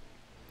tomorrow.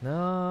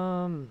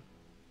 I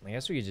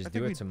guess we could just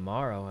do it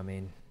tomorrow. I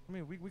mean,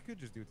 we could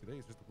just do it today.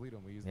 It's just a Pluto.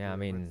 And we use yeah, I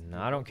mean,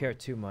 I don't care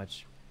too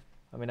much.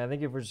 I mean, I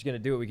think if we're just gonna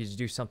do it, we could just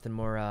do something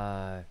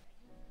more,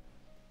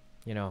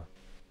 you know,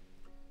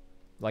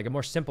 like a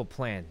more simple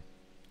plan.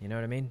 You know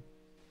what I mean?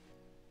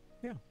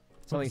 Yeah.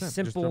 Something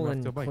simple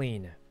and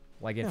clean,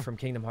 like it from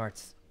Kingdom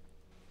Hearts.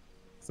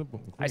 Simple.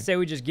 And clean. I say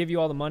we just give you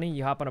all the money.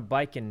 You hop on a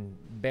bike and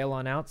bail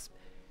on out,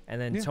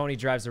 and then Tony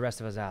drives the rest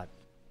of us out.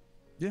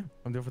 Yeah,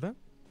 I'm there for that.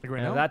 Like right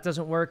and now? if that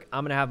doesn't work,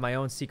 I'm gonna have my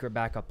own secret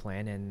backup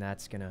plan, and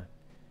that's gonna,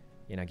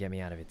 you know, get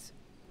me out of it.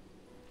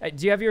 Hey,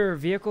 do you have your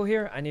vehicle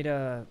here? I need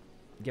to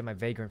get my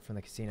Vagrant from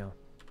the casino.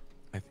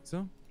 I think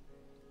so.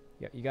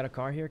 Yeah, you got a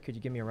car here? Could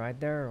you give me a ride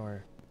there,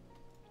 or?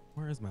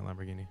 Where is my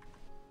Lamborghini?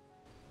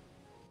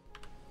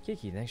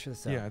 Kiki, thanks for the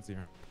sub. Yeah, it's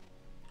here.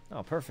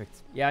 Oh,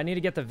 perfect. Yeah, I need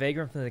to get the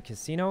Vagrant from the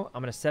casino.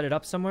 I'm gonna set it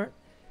up somewhere,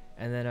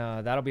 And then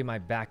that'll be my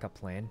backup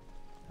plan.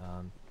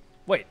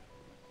 Wait,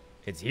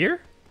 it's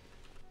here?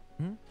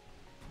 Hmm?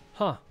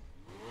 Huh.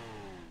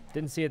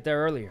 Didn't see it there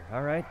earlier.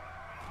 All right.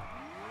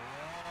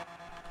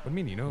 What do you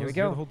mean? You know, Here it we was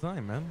here go. the whole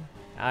time, man.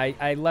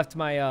 I left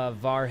my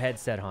VR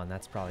headset on.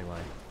 That's probably why.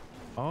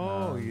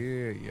 Oh,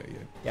 yeah.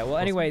 Yeah, well,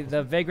 anyway,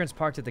 the Vagrant's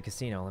parked at the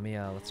casino.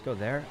 Let's go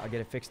there. I'll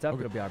get it fixed up.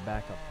 Okay. It'll be our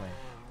backup plan.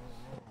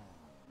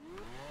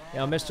 You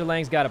know, Mr.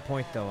 Lang's got a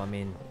point, though. I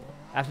mean,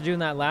 after doing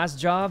that last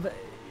job,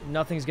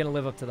 nothing's going to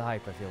live up to the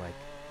hype, I feel like.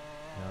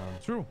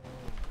 True.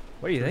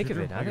 What do you think of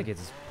True. it? I think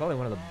it's probably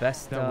one of the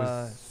best. That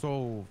was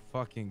so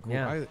fucking cool.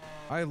 Yeah.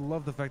 I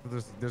love the fact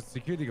that there's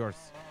security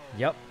guards.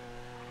 Yep.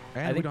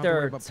 And I we think don't have to worry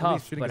they're about police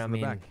tough, shooting but us I in the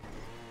mean, back.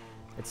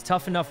 it's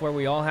tough enough where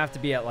we all have to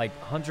be at like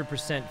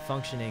 100%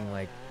 functioning.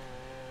 Like,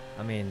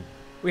 I mean,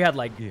 we had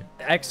like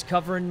X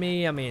covering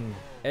me. I mean,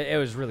 it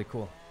was really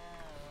cool.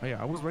 Oh,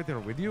 yeah, I was right there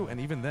with you,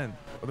 and even then,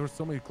 there were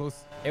so many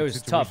close. It was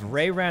tough. situations.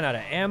 Ray ran out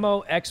of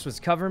ammo. X was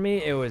covering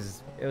me. It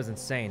was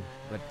insane,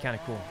 but kind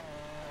of cool.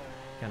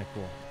 Kind of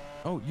cool.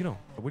 Oh, you know,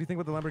 what do you think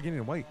about the Lamborghini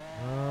in white?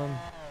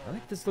 I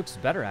think this looks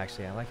better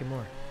actually. I like it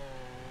more.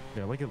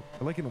 Yeah, I like it.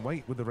 I like it in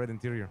white with the red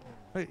interior.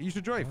 Hey, you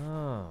should drive.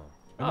 Oh.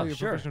 I know Oh, you're a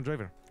sure. professional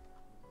driver.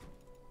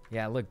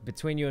 Yeah, look,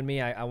 between you and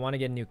me, I want to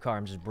get a new car.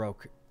 I'm just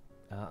broke.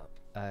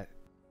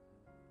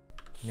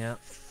 Yeah.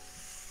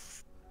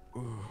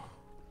 Ooh,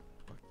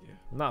 fuck yeah.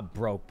 I'm not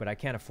broke, but I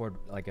can't afford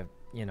like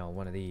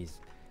one of these.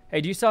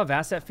 Hey, do you still have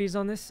asset fees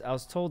on this? I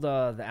was told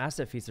the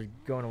asset fees are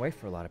going away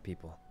for a lot of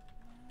people.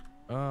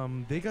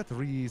 They got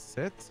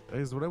reset,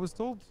 is what I was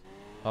told.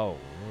 Oh,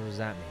 what does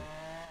that mean?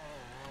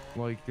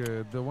 Like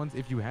the ones,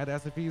 if you had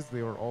asset fees,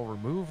 they were all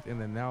removed,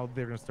 and then now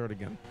they're gonna start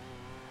again.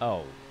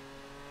 Oh.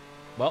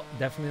 Well,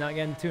 definitely not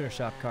getting a tuner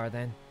shop car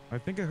then. I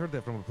think I heard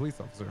that from a police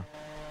officer.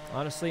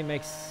 Honestly, it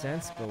makes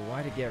sense, but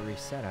why did it get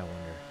reset, I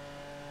wonder?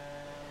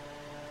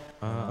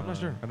 I'm not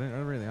sure. I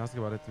didn't really ask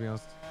about it, to be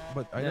honest.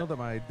 But I know that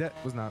my debt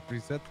was not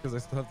reset because I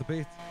still have to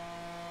pay it.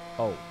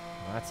 Oh, well,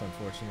 that's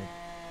unfortunate.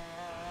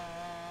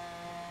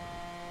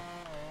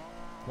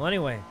 Well,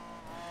 anyway,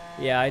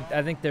 yeah,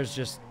 I think there's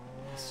just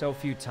so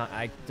few times.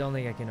 I don't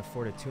think I can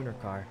afford a tuner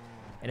car.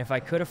 And if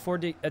I could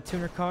afford a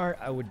tuner car,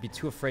 I would be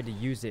too afraid to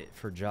use it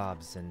for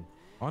jobs. And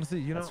honestly,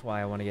 you know, that's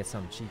why I want to get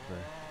something cheaper.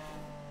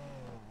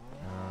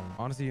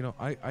 Honestly, you know,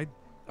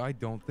 I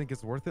don't think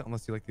it's worth it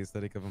unless you like the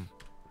aesthetic of them.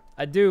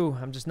 I do.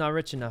 I'm just not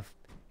rich enough.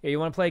 Hey, you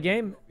want to play a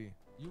game?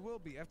 You will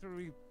be after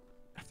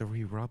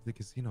we rob the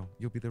casino.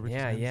 You'll be the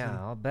richest man in the Yeah, city.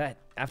 I'll bet.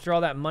 After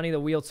all that money the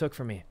wheel took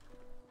from me.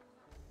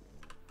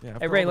 Yeah,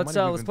 Hey Ray, let's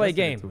play a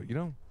game. It, you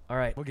know? All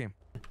right. What game?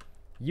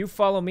 You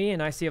follow me,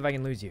 and I see if I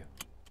can lose you.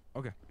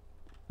 Okay.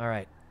 All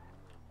right.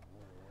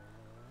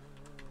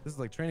 This is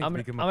like training. I'm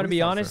gonna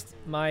be honest.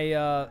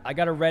 I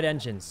got a red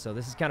engine, so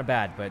this is kind of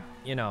bad, but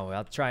you know,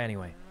 I'll try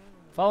anyway.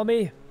 Follow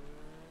me. All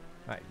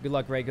right. Good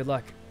luck, Ray. Good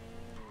luck.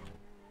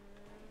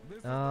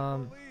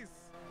 Oh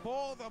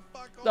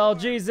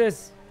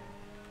Jesus.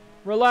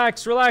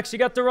 Relax, relax. You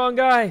got the wrong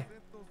guy.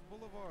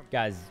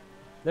 Guys,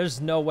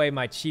 there's no way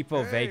my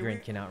cheapo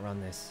vagrant can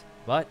outrun this.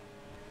 But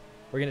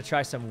we're gonna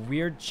try some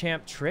weird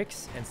champ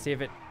tricks and see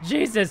if it.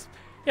 Jesus.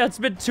 Yeah, it's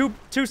been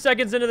two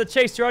seconds into the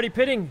chase. You're already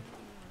pitting.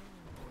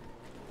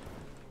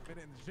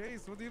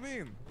 Chase, what do you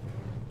mean?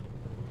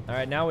 All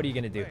right, now what are you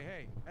gonna do?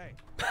 Hey.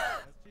 That's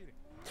cheating.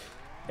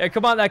 Hey,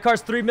 come on, that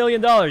car's $3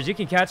 million. You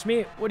can catch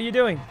me. What are you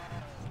doing?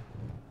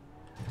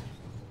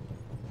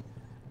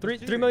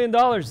 $3 million.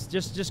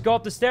 Just go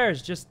up the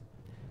stairs.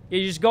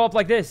 You just go up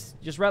like this.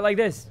 Just right like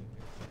this.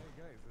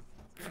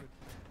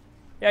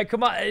 Yeah,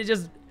 come on.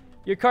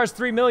 Your car's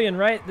 $3 million,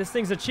 right? This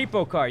thing's a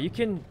cheapo car. You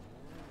can.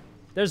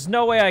 There's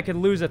no way I could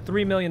lose a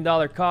 $3 million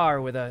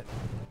car with a.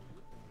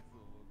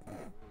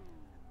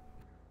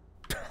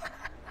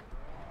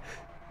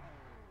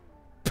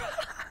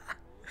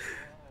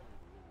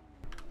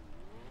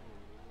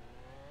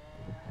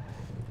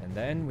 And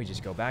then we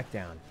just go back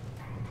down.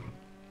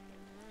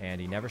 And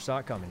he never saw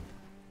it coming.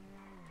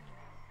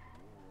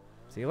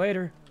 See you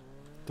later.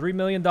 $3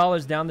 million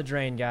down the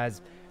drain,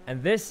 guys.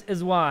 And this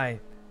is why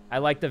I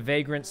like the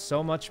Vagrant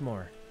so much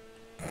more.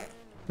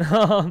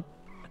 All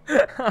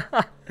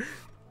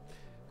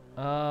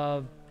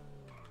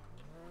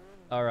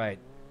right.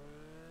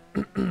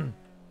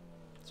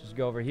 Let's just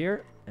go over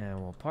here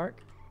and we'll park.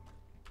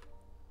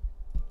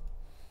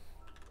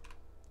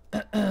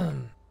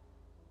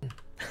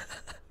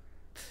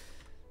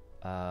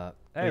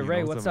 Hey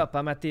Ray, what's up?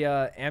 I'm at the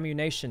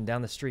ammunition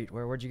down the street.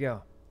 Where'd you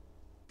go?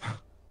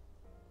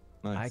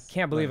 Nice. I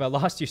can't believe I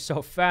lost you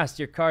so fast.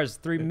 Your car's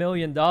 $3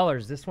 million.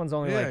 This one's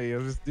only like. Yeah, you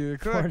just do it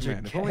correct,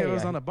 man. If only I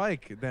was 400K. on a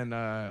bike, then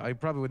I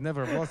probably would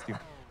never have lost you.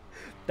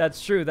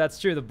 That's true. That's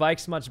true. The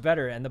bike's much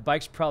better, and the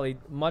bike's probably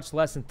much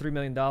less than $3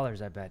 million.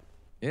 I bet.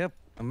 Yep.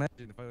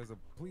 Imagine if I was a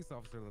police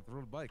officer that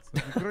rode bikes.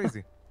 That'd be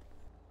crazy.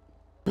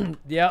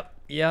 Yep.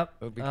 That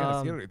would be kind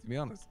of scary, to be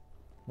honest.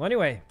 Well,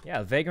 anyway,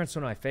 yeah, Vagrant's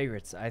one of my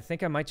favorites. I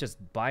think I might just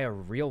buy a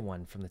real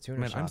one from the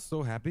tuner shop. I'm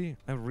so happy.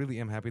 I really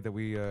am happy that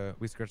we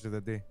scratched it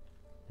that day.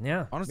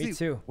 Yeah, honestly, me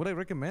too. What I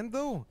recommend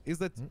though is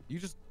that you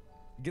just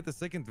get the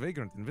second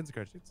Vagrant in Vince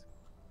Gadgets.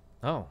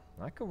 Oh,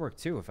 that could work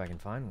too if I can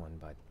find one,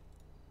 but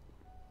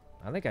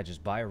I think I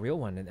just buy a real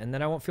one, and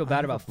then I won't feel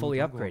bad about fully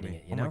upgrading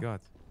it, you know? Oh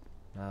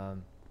my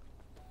god.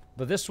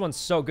 But this one's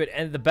so good,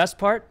 and the best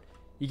part,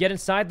 you get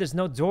inside, there's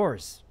no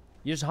doors.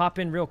 You just hop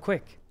in real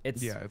quick.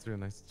 It's really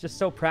nice. Just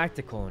so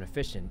practical and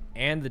efficient,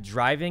 and the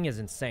driving is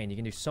insane. You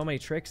can do so many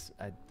tricks.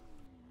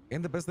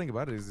 And the best thing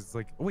about it is, it's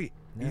like, wait,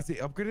 is it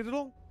upgraded at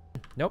all?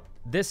 Nope.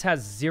 This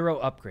has 0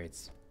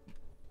 upgrades.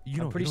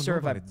 I'm pretty sure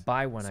if I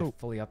buy one, I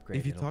fully upgrade.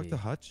 If you talk to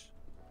Hutch,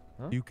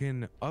 you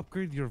can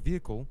upgrade your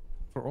vehicle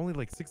for only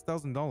like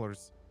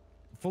 $6,000,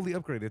 fully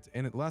upgrade it,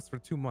 and it lasts for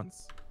 2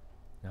 months.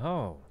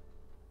 No.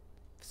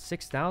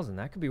 6,000.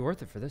 That could be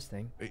worth it for this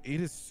thing.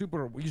 It is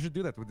super. You should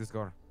do that with this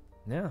car.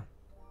 Yeah.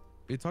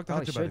 You talk to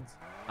Hutch about it.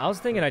 I was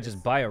thinking I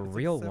just buy a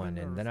real one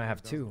and then I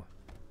have 2.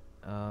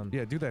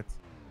 Yeah, do that.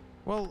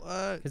 Well,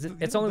 because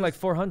it's only like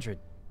 400.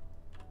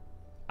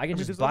 I can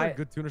just buy a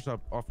good tuner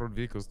shop off-road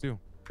vehicles too.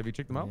 Have you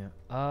checked them out?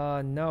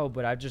 Yeah. No,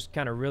 but I just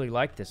kind of really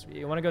like this.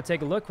 You want to go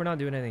take a look? We're not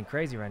doing anything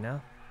crazy right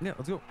now. Yeah,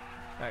 let's go. All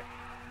right.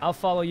 I'll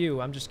follow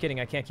you. I'm just kidding.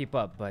 I can't keep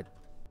up, but.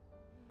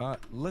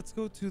 Let's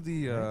go to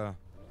the.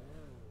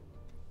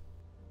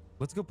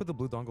 Let's go put the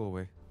blue dongle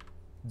away.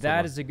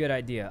 That is a good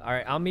idea. All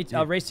right, I'll meet.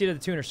 I'll race you to the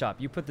tuner shop.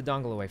 You put the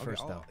dongle away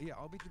first, though. Yeah,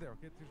 I'll meet you there.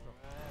 Okay, tuner shop.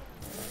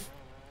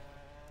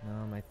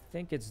 I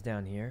think it's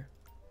down here.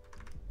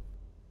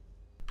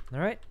 All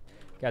right,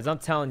 guys. I'm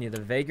telling you,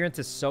 the Vagrant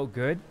is so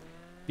good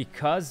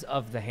because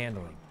of the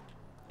handling,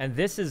 and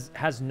this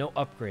has no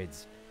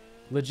upgrades.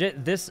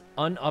 Legit, this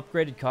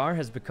unupgraded car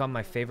has become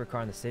my favorite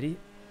car in the city,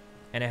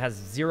 and it has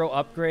 0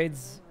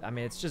 upgrades. I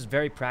mean, it's just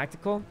very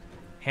practical.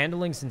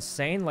 Handling's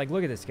insane. Like,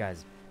 look at this,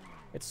 guys.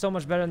 It's so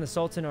much better than the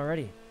Sultan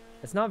already.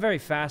 It's not very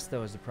fast,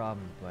 though, is the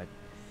problem. But,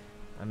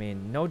 I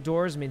mean, no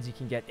doors means you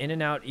can get in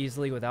and out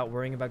easily without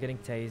worrying about getting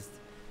tased.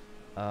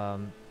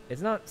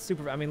 It's not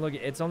super... I mean, look,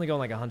 it's only going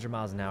like 100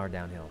 miles an hour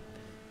downhill.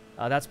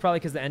 That's probably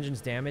because the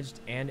engine's damaged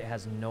and it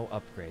has no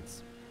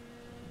upgrades.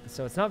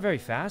 So it's not very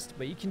fast,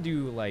 but you can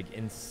do, like,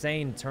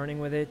 insane turning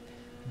with it.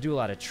 Do a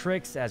lot of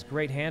tricks. It has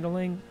great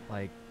handling.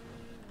 Like,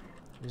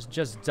 it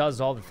just does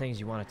all the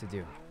things you want it to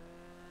do.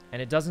 And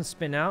it doesn't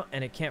spin out,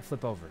 and it can't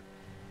flip over.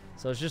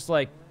 So it's just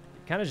like,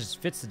 it kind of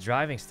just fits the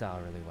driving style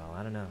really well.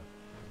 I don't know.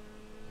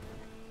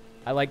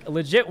 I like,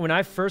 legit, when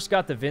I first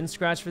got the VIN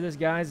scratch for this,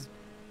 guys,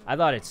 I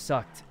thought it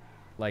sucked.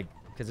 Like,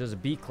 because it was a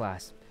B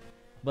class.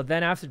 But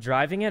then after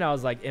driving it, I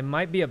was like, it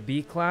might be a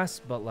B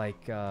class, but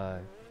like,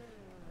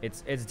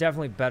 it's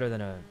definitely better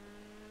than a,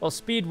 well,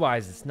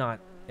 speed-wise, it's not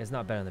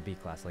better than the B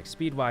class. Like,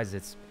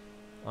 speed-wise,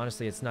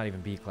 honestly, it's not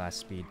even B class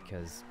speed,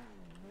 because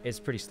it's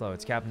pretty slow.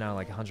 It's capping out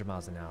like 100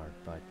 miles an hour,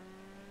 but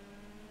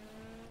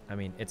I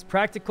mean, it's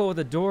practical with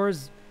the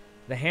doors,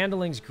 the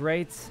handling's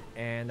great,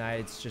 and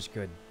it's just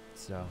good.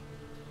 So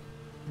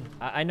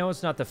I know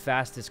it's not the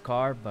fastest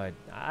car, but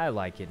I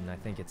like it, and I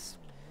think it's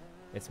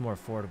more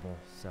affordable.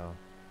 So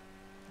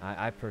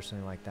I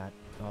personally like that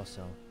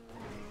also,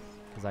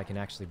 because I can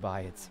actually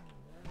buy it.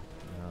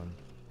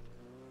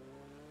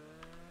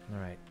 All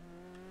right,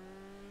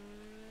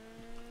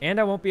 and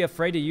I won't be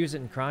afraid to use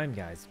it in crime,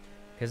 guys,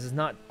 because it's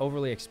not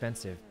overly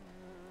expensive.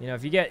 You know,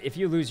 if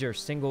you lose your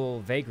single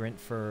Vagrant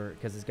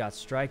because it's got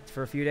striked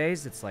for a few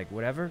days, it's like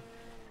whatever.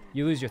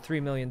 You lose your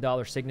 $3 million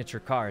signature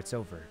car, it's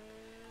over.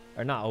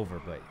 Or not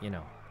over, but you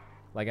know.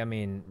 Like, I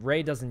mean,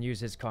 Ray doesn't use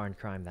his car in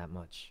crime that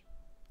much.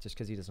 Just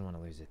because he doesn't want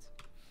to lose it.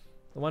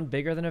 The one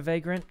bigger than a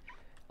Vagrant,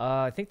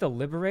 I think the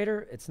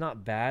Liberator, it's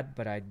not bad,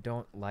 but I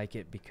don't like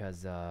it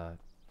because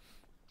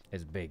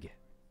it's big.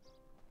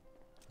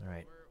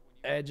 Alright.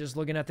 Just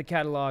looking at the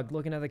catalog,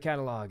 Let's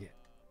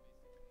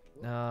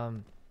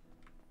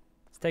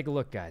take a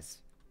look,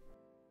 guys.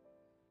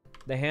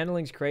 The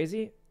handling's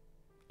crazy.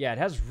 Yeah, it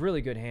has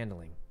really good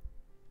handling.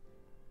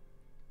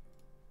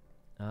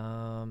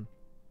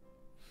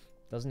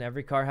 Doesn't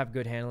every car have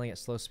good handling at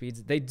slow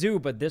speeds? They do,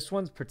 but this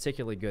one's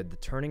particularly good. The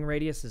turning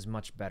radius is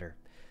much better.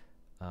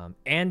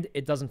 And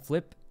it doesn't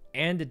flip,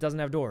 and it doesn't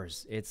have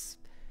doors. It's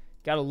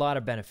got a lot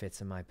of benefits,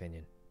 in my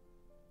opinion.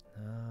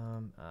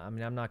 I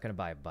mean, I'm not going to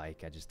buy a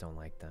bike. I just don't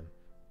like them.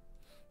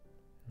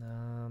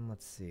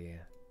 Let's see.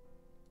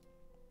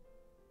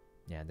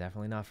 Yeah,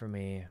 definitely not for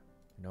me.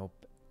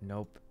 Nope.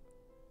 Nope.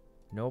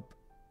 Nope.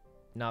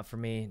 Not for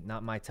me.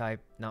 Not my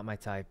type. Not my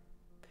type.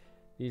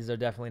 These are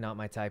definitely not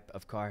my type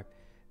of car.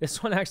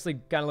 This one actually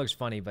kind of looks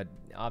funny, but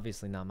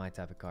obviously not my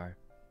type of car.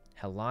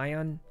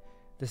 Helion.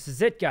 This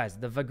is it, guys.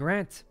 The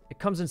Vagrant. It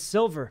comes in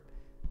silver.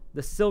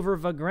 The silver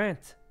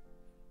Vagrant.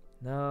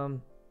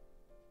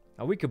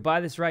 We could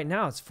buy this right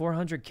now. It's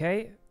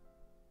 400K.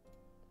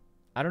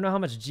 I don't know how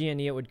much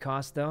G&E it would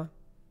cost, though.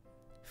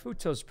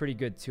 Futo's pretty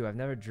good, too. I've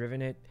never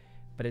driven it,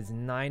 but it's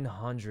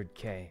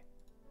 900K.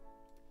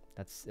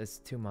 That's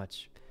too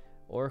much.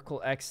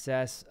 Oracle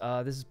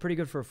XS. This is pretty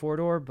good for a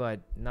 4-door, but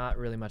not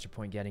really much a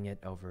point getting it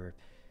over...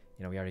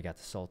 You know, we already got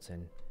the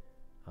Sultan.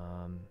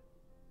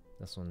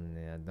 This one,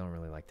 yeah, I don't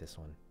really like this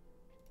one.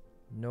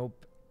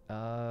 Nope.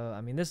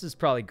 I mean, this is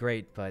probably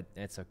great, but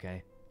it's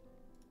okay.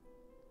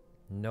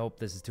 Nope,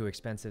 this is too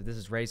expensive. This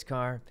is race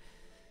car.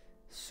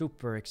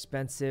 Super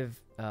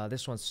expensive.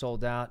 This one's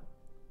sold out.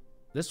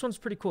 This one's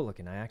pretty cool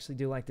looking. I actually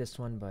do like this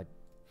one, but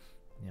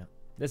yeah.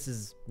 This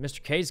is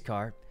Mr. K's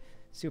car.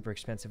 Super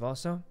expensive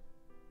also.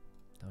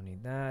 Don't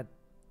need that.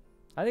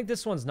 I think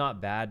this one's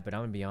not bad, but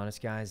I'm gonna be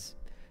honest, guys.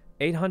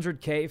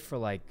 800K for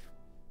like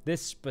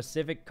this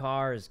specific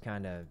car is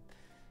kind of,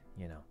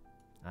 you know,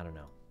 I don't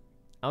know.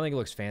 I don't think it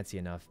looks fancy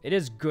enough. It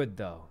is good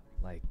though,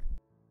 like,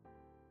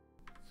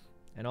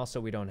 and also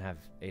we don't have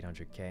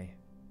 800K.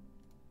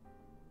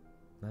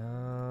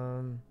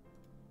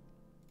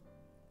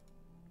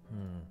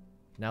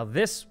 Now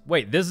this,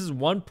 wait, this is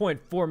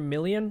 1.4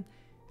 million.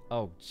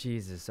 Oh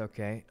Jesus,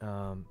 okay.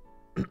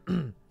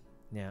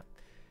 Yeah,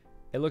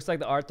 it looks like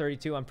the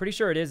R32. I'm pretty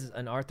sure it is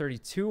an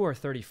R32 or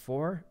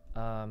 34,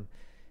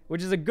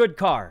 which is a good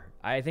car.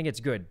 I think it's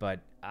good,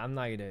 but I'm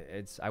not gonna.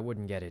 I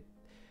wouldn't get it,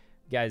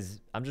 guys.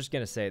 I'm just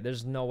gonna say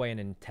there's no way an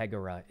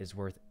Integra is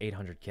worth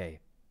 800K.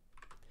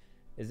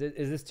 Is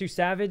this too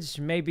savage?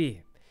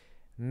 Maybe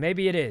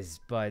it is,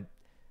 but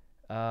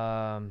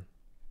yeah,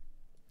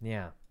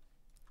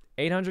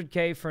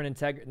 800K for an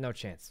Integra, no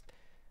chance.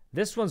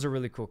 This one's a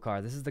really cool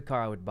car. This is the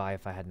car I would buy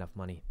if I had enough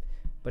money.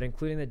 But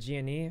including the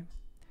G&E,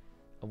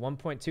 a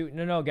 1.2.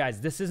 No, guys,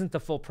 this isn't the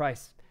full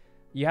price.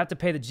 You have to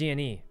pay the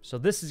G&E. So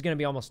this is going to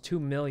be almost 2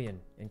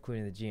 million,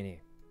 including the G&E.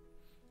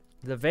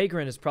 The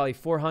Vagrant is probably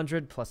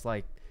 400 plus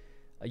like,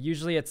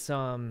 usually it's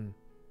around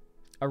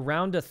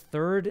a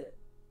third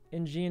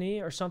in G&E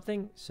or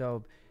something.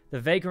 So the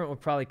Vagrant would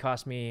probably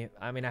cost me,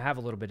 I mean, I have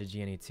a little bit of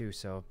G&E too.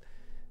 So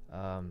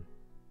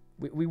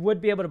we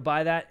would be able to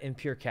buy that in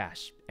pure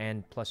cash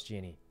and plus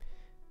G&E.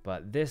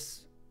 But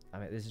this, I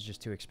mean, this is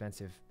just too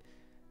expensive.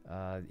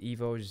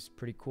 Evo is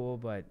pretty cool,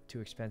 but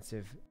too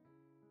expensive.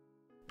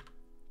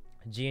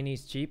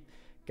 G&E's cheap.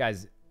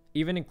 Guys,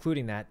 even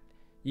including that,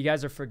 you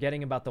guys are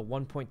forgetting about the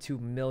 1.2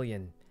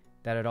 million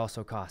that it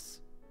also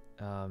costs.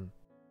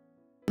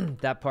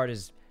 That part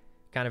is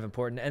kind of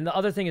important. And the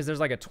other thing is there's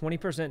like a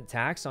 20%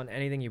 tax on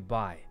anything you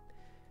buy.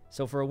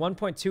 So for a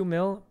 1.2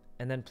 mil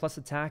and then plus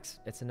the tax,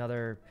 it's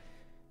another,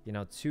 you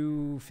know,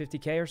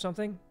 250K or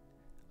something.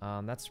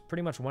 That's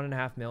pretty much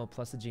 1.5 mil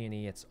plus the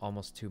G&E. It's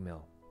almost 2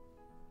 mil.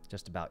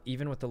 Just about.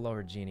 Even with the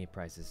lower G&E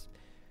prices.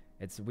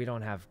 We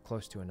don't have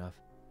close to enough.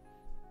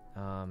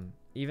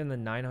 Even the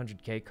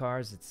 900K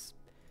cars, it's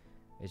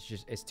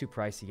too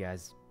pricey,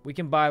 guys. We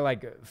can buy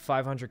like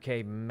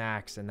 500K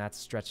max, and that's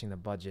stretching the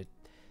budget.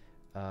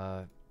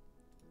 Yeah,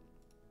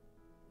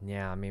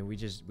 I mean, we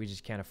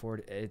just can't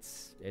afford it.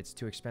 It's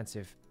too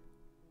expensive.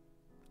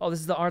 Oh, this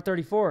is the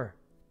R34.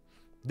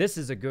 This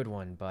is a good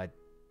one, but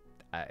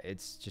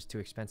it's just too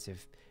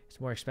expensive. It's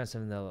more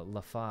expensive than the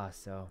Lafa,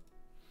 so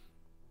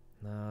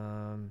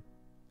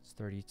it's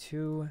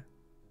 32.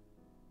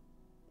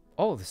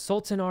 Oh, the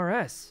Sultan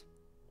RS,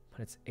 but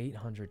it's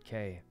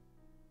 800K.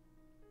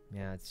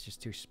 Yeah, it's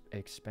just too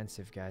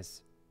expensive,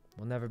 guys.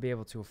 We'll never be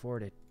able to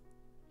afford it.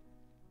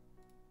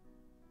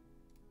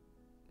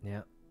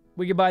 Yeah,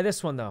 we could buy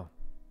this one though.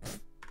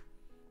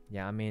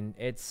 Yeah, I mean,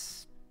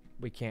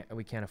 we can't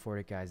afford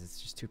it, guys.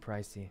 It's just too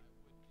pricey.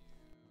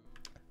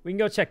 We can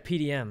go check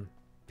PDM.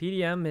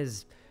 PDM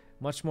is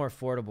much more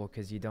affordable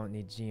because you don't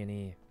need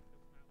G&E.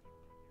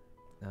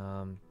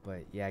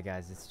 But yeah,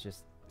 guys, it's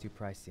just too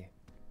pricey.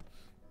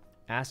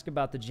 Ask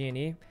about the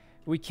G&E.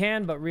 We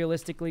can, but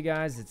realistically,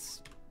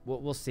 guys,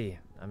 we'll see.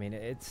 I mean,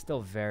 it's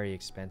still very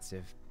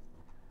expensive.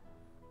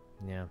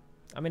 Yeah.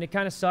 I mean, it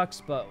kind of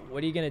sucks, but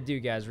what are you going to do,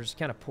 guys? We're just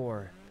kind of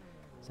poor.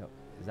 So,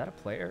 is that a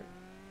player?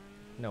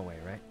 No way,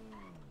 right?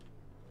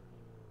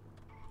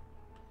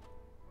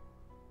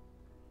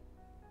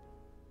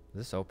 Is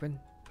this open?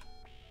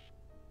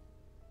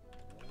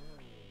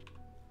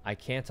 I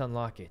can't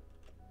unlock it.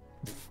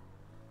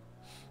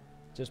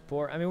 Just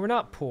poor. I mean, we're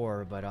not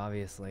poor, but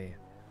obviously.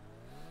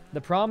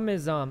 The problem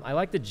is, I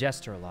like the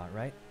Jester a lot,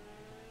 right?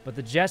 But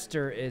the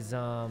Jester is,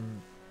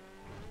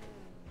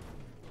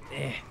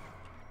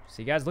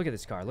 See, guys, look at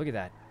this car. Look at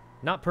that.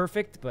 Not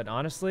perfect, but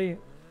honestly,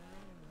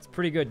 it's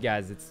pretty good,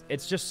 guys.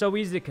 It's just so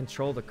easy to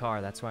control the car.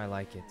 That's why I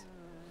like it.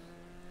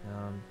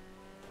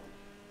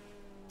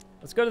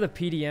 Let's go to the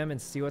PDM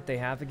and see what they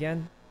have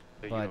again.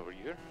 But over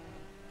here?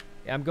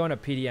 Yeah, I'm going to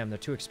PDM. They're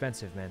too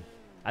expensive, man.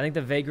 I think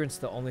the Vagrant's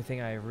the only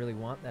thing I really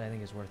want that I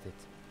think is worth it.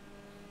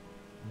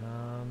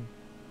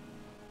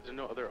 Is there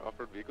no other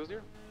off-road vehicles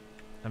here?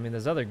 I mean,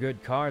 there's other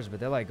good cars, but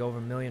they're like over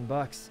 $1 million.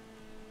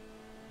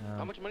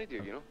 How much money do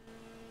you know?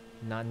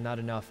 Not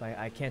enough.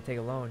 I can't take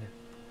a loan.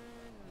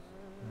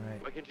 All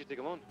right. Why can't you take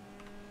a loan?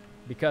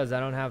 Because I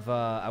don't have.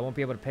 I won't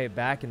be able to pay it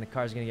back, and the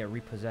car's gonna get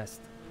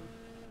repossessed.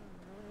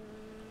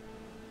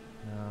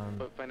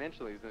 But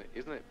financially,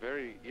 isn't it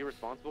very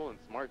irresponsible and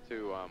smart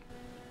to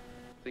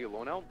take a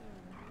loan out?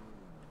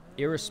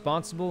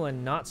 Irresponsible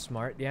and not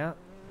smart, yeah.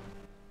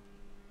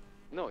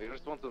 No,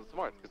 irresponsible and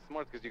smart. Because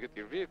smart because you get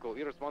your vehicle.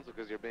 Irresponsible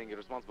because you're being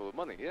irresponsible with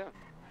money. Yeah.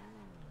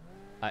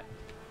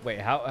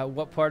 Wait,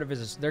 what part of it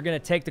is they're gonna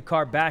take the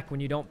car back when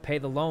you don't pay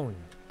the loan?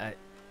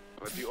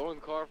 But you own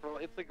car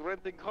for, it's like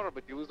renting car,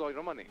 but you lose all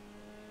your money.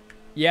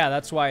 Yeah,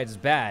 that's why it's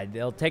bad.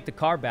 They'll take the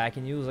car back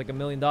and you lose like $1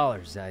 million.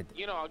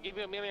 You know, I'll give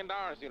you $1 million,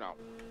 you know.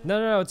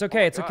 No, it's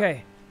okay. Oh it's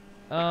okay.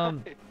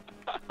 I'm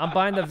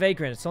buying the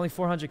Vagrant. It's only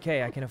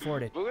 400K. I can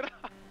afford it.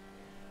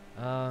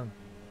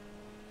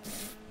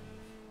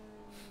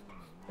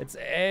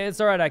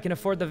 It's all right. I can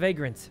afford the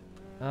Vagrant.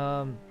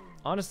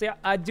 Honestly,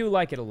 I do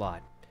like it a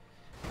lot.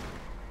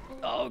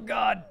 Oh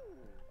God.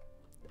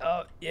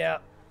 Oh yeah.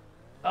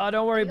 Oh,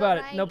 don't worry about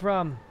it. No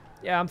problem.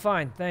 Yeah, I'm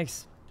fine.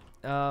 Thanks.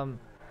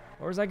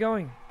 Where was I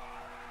going?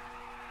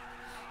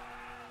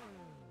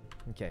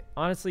 Okay.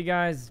 Honestly,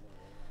 guys,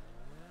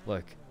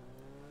 look.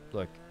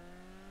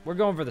 We're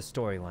going for the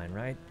storyline,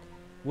 right?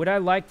 Would I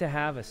like to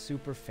have a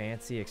super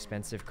fancy,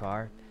 expensive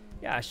car?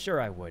 Yeah, sure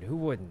I would. Who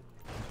wouldn't?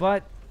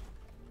 But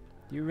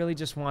do you really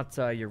just want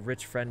your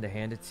rich friend to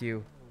hand it to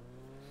you?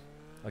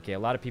 Okay, a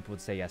lot of people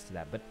would say yes to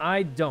that, but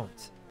I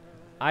don't.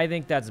 I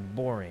think that's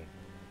boring.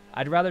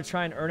 I'd rather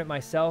try and earn it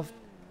myself.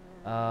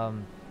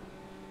 And,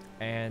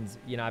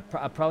 you know,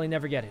 I'll probably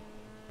never get it.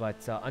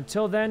 But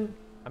until then,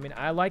 I mean,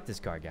 I like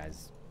this car,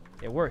 guys.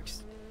 It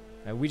works.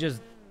 We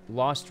just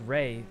lost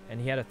Ray,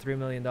 and he had a $3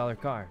 million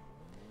car.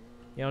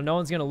 You know, no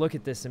one's going to look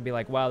at this and be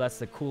like, wow, that's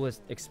the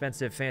coolest,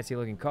 expensive,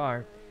 fancy-looking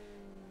car.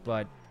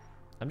 But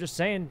I'm just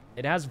saying,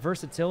 it has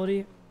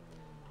versatility.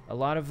 A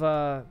lot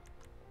of,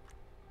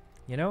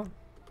 you know,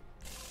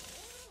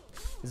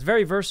 it's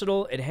very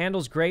versatile. It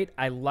handles great.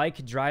 I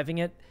like driving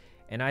it,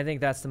 and I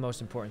think that's the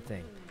most important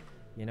thing.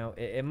 You know,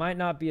 it might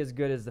not be as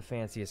good as the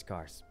fanciest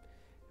cars,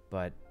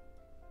 but,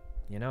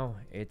 you know,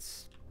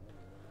 it's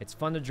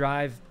fun to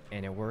drive,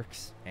 and it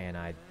works. And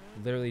I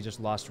literally just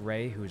lost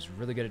Ray, who's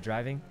really good at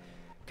driving.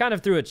 Kind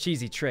of through a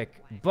cheesy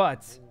trick,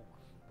 but,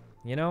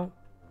 you know,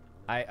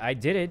 I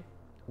did it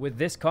with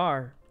this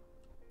car.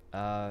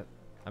 I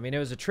mean, it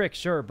was a trick,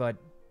 sure, but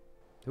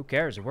who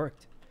cares? It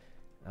worked.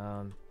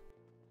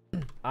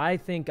 I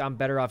think I'm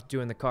better off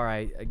doing the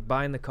car.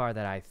 Buying the car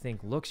that I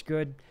think looks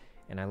good,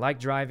 and I like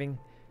driving.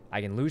 I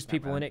can lose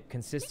people in it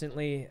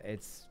consistently.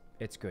 It's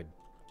good.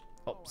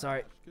 Oh,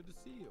 sorry. Good to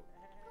see you.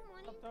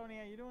 What's up, Tony?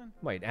 How you doing?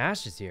 Wait,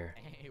 Ash is here.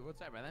 Hey,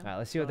 what's up, brother? All right,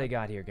 let's see what they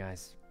got here,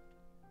 guys.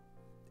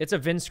 It's a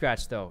VIN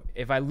scratch, though.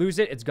 If I lose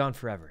it, it's gone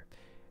forever.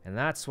 And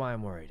that's why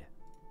I'm worried.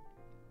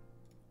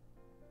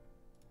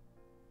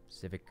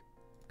 Civic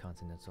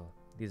Continental.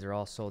 These are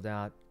all sold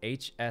out.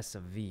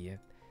 HSV.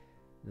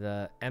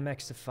 The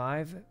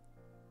MX-5.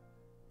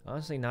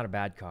 Honestly, not a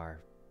bad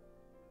car.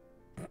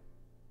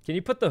 Can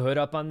you put the hood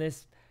up on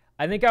this?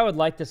 I think I would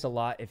like this a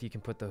lot if you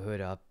can put the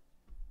hood up.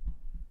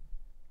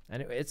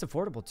 And it's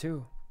affordable,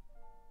 too.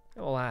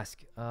 We'll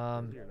ask.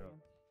 I don't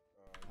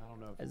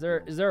know.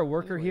 Is there a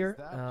worker here?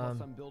 Plus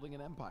I'm building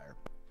an empire.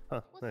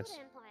 Huh, nice.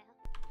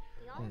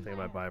 I think I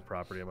might buy a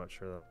property. I'm not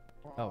sure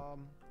though. Oh.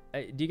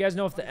 Do you guys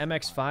know if the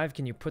MX-5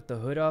 can you put the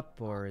hood up,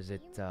 or is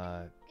it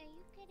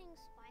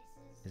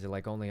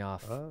like only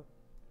off? Is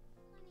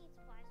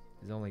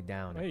it only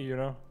down? Hey, you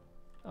know.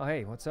 Oh,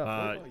 hey, what's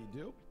up? You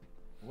do?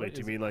 Wait,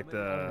 do you mean like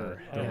the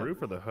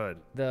roof or the hood?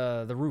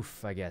 The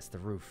roof, I guess. The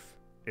roof.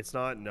 It's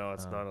not. No,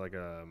 it's not like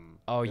a.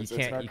 Oh, you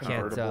can't but you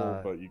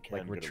can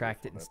like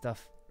retract it and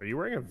stuff. Are you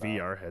wearing a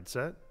VR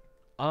headset?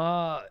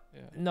 No,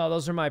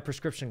 those are my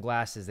prescription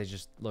glasses. They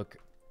just look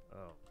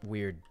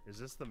weird. Is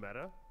this the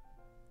meta?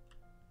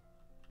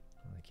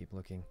 I keep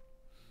looking.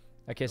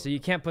 Okay, so you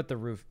can't put the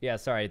roof. Yeah,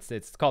 sorry,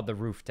 it's called the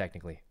roof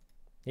technically.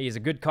 He's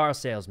a good car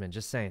salesman.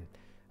 Just saying.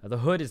 The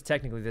hood is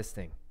technically this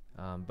thing,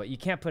 but you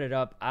can't put it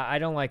up. I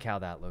don't like how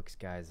that looks,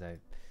 guys.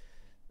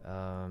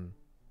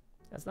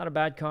 That's not a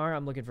bad car.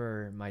 I'm looking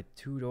for my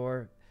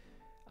two-door.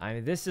 I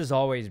mean, this has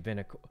always been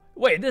a.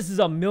 Wait, this is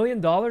 $1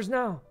 million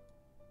now?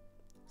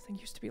 This thing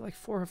used to be like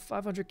 400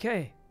 or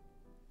 500K.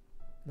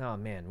 Oh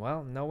man,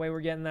 well, no way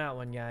we're getting that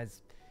one,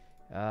 guys.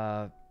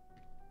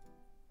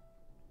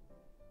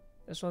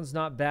 This one's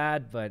not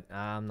bad, but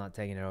I'm not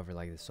taking it over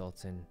like the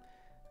Sultan.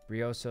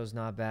 Brioso's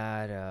not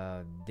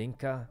bad.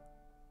 Dinka.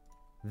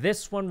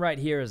 This one right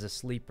here is a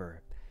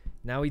sleeper.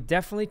 Now, we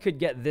definitely could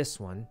get this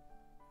one.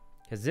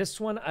 Because this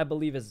one, I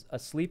believe, is a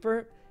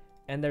sleeper.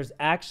 And there's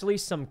actually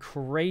some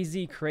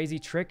crazy, crazy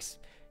tricks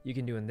you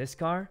can do in this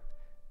car,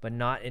 but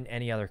not in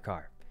any other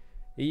car.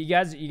 You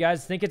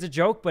guys think it's a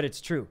joke, but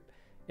it's true.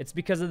 It's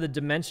because of the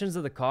dimensions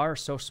of the car are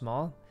so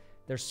small.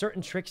 There's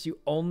certain tricks you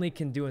only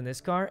can do in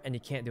this car, and you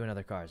can't do in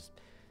other cars.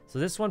 So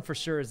this one for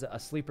sure is a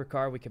sleeper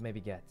car we could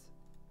maybe get.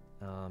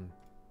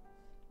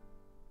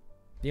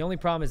 The only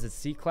problem is it's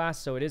C-class,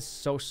 so it is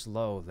so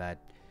slow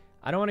that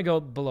I don't want to go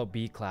below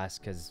B-class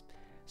because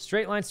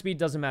straight line speed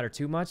doesn't matter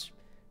too much.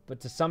 But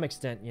to some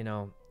extent, you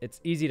know, it's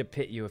easy to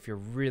pit you if you're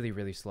really,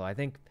 really slow. I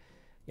think,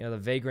 you know, the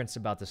Vagrant's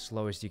about the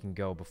slowest you can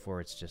go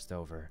before it's just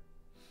over.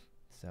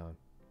 So,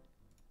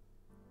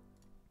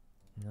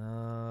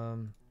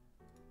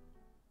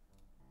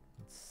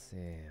 let's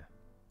see.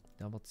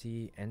 Double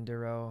T,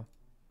 Enduro,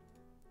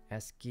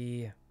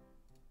 Esky,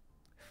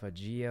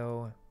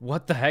 Fagio.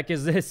 What the heck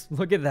is this?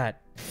 Look at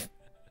that.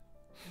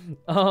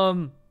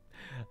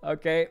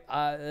 Okay.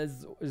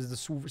 This is the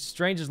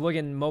strangest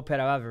looking moped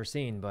I've ever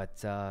seen,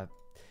 but,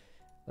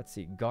 let's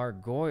see.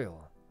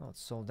 Gargoyle. Oh,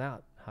 it's sold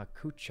out.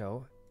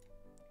 Hakucho.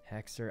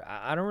 Hexer.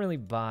 I don't really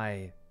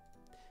buy,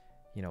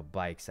 you know,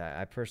 bikes.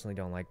 I personally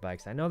don't like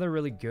bikes. I know they're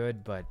really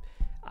good, but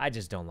I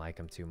just don't like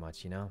them too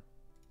much, you know?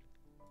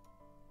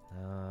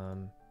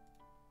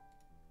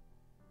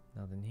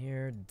 Nothing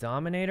here.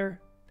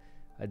 Dominator?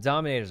 A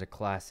Dominator's a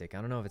classic.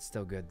 I don't know if it's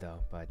still good,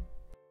 though, but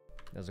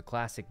it was a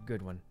classic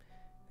good one.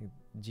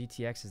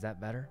 GTX, is that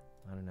better?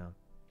 I don't know.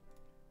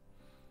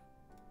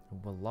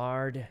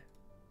 Willard.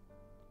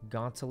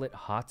 Gauntlet.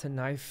 Hata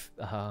Knife.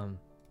 Let's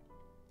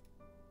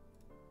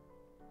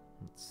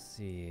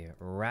see.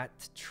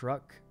 Rat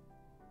Truck.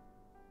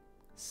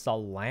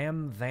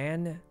 Salam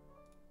Van.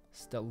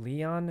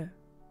 Stallion.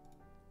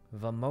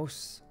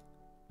 Vamos.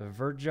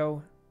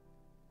 Virgo.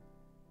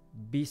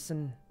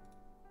 Beeson.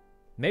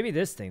 Maybe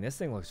this thing. This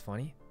thing looks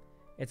funny.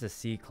 It's a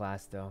C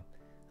class, though.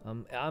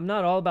 I'm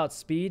not all about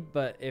speed,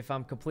 but if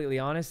I'm completely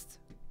honest,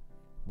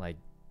 like,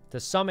 to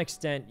some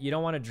extent, you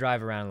don't want to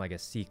drive around like a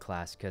C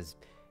class, because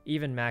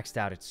even maxed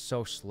out, it's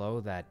so slow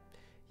that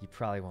you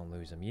probably won't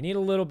lose them. You need a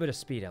little bit of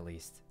speed, at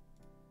least.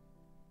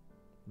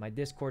 My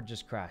Discord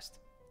just crashed.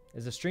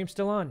 Is the stream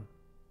still on?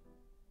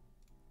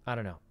 I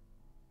don't know.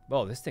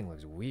 Oh, this thing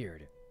looks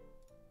weird.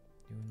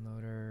 Dune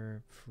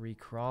Loader, Free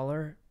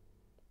Crawler.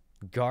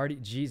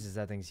 Guardian. Jesus,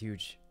 that thing's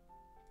huge.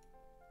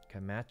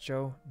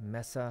 Camacho,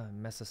 Mesa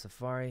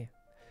Safari.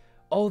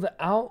 Oh, the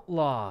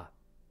Outlaw.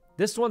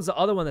 This one's the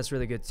other one that's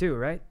really good too,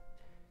 right?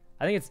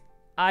 I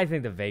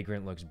think the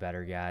Vagrant looks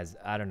better, guys.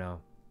 I don't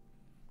know.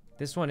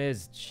 This one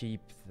is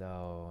cheap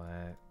though.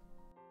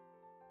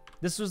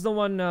 This was the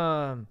one,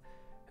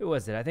 who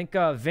was it? I think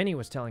Vinny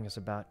was telling us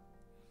about.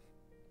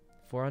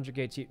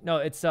 400k cheap. No,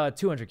 it's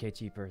 200k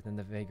cheaper than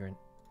the Vagrant.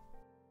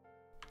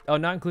 Oh,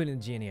 not including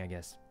the Genie, I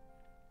guess.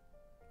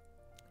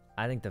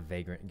 I think the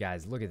Vagrant,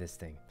 guys, look at this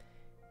thing.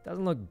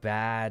 Doesn't look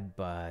bad,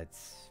 but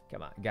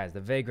come on, guys,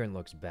 the Vagrant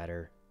looks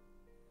better.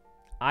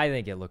 I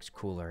think it looks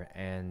cooler,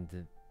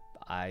 and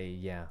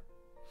yeah.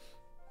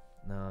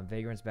 No,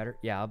 Vagrant's better.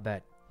 Yeah, I'll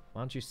bet.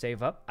 Why don't you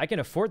save up? I can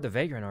afford the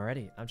Vagrant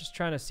already. I'm just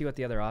trying to see what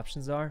the other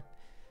options are,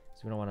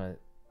 so we don't want to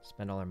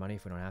spend all our money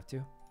if we don't have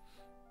to.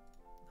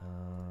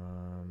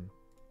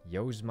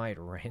 Yosemite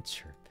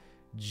Rancher.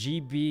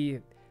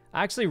 GB.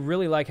 I actually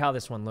really like how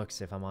this one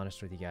looks, if I'm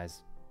honest with you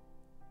guys.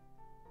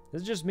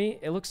 This is just me.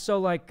 It looks so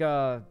like,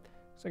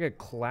 it's like a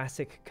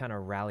classic kind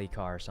of rally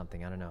car or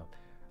something. I don't know.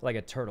 Like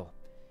a turtle.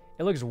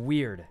 It looks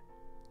weird.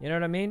 You know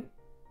what I mean?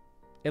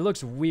 It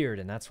looks weird,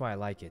 and that's why I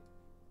like it.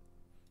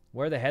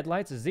 Where are the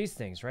headlights? Is these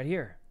things right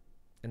here.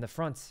 In the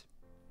front.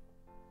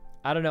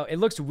 I don't know. It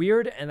looks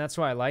weird, and that's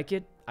why I like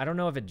it. I don't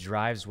know if it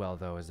drives well,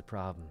 though, is the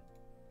problem.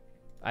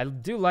 I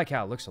do like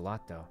how it looks a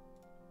lot, though.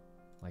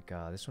 Like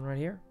this one right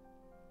here.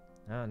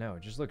 I don't know.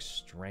 It just looks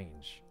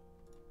strange.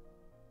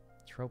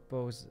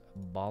 Tropos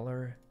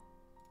Baller.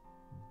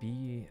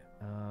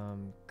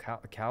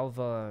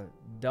 Calva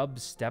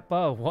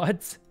Dubstepa.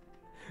 What?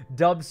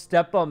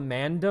 Dubstepa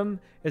Mandem?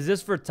 Is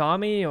this for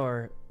Tommy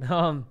or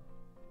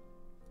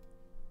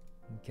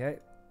okay.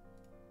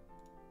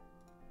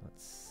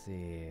 Let's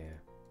see.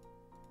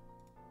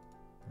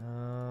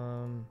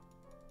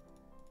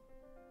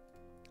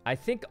 I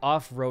think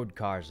off-road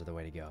cars are the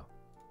way to go.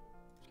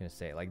 I was gonna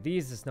say, like,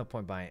 these, there's no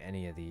point buying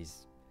any of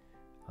these.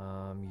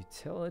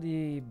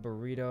 Utility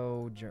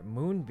Burrito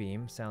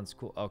Moonbeam sounds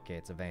cool. Okay,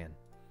 it's a van.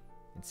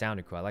 It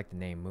sounded cool. I like the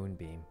name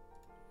Moonbeam.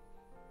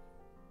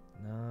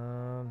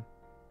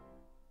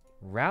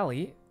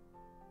 Rally.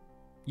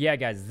 Yeah,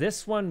 guys,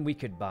 this one we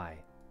could buy.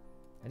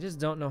 I just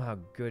don't know how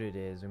good it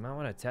is. We might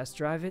want to test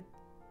drive it.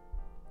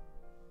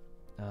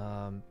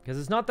 Because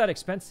it's not that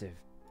expensive.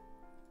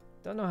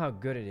 Don't know how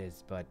good it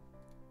is, but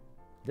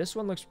this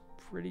one looks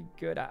pretty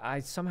good. I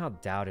somehow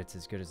doubt it's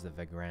as good as the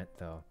Vagrant,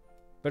 though.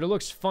 But it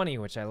looks funny,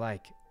 which I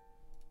like.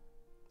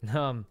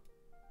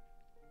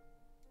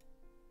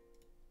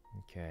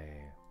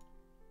 Okay.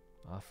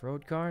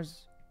 Off-road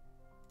cars?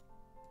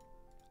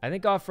 I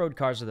think off-road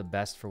cars are the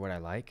best for what I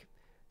like.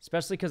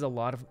 Especially because a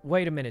lot of...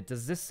 Wait a minute.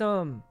 Does this,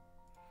 do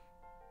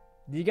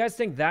you guys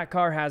think that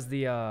car has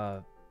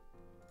the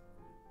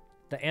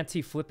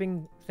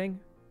anti-flipping thing?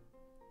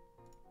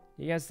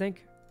 You guys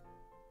think?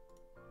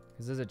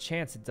 Because there's a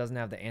chance it doesn't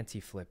have the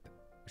anti-flip,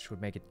 which would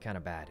make it kind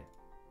of bad.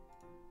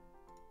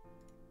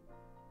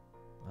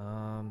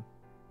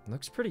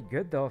 Looks pretty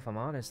good, though, if I'm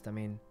honest. I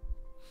mean,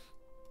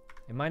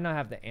 it might not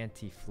have the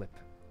anti-flip.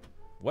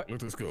 What?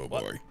 Let us go,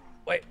 what? boy.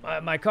 Wait,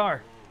 my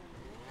car.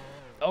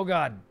 Oh,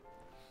 God.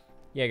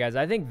 Yeah, guys,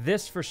 I think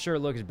this for sure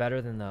looks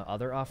better than the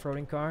other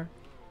off-roading car.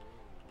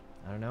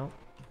 I don't know.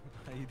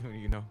 How you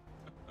doing, Yuno?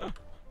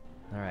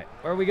 All right,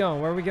 where are we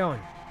going? Where are we going?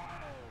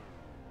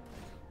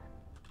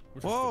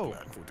 What's the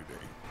plan for today?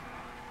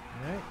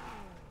 All right.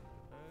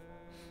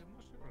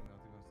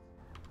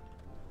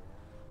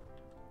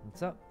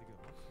 What's up?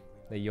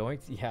 The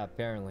yoinked? Yeah,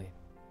 apparently.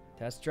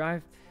 Test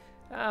drive?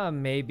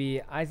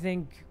 Maybe. I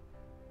think,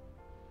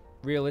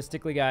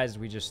 realistically, guys,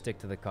 we just stick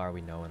to the car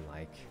we know and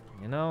like.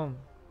 You know?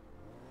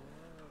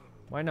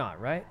 Why not,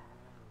 right?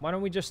 Why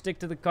don't we just stick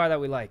to the car that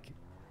we like?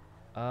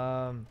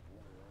 I'm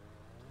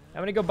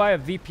gonna go buy a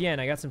VPN.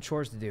 I got some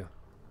chores to do.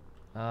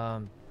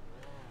 All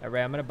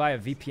right, I'm gonna buy a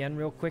VPN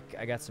real quick.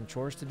 I got some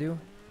chores to do.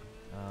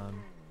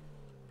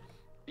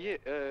 Yeah,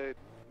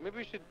 maybe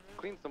we should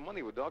clean some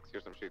money with Doxy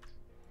or some shit.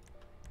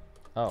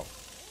 Oh.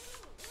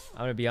 I'm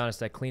gonna be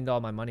honest, I cleaned all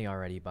my money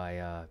already by,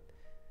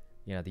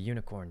 you know, the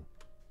unicorn.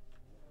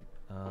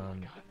 Oh my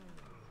God.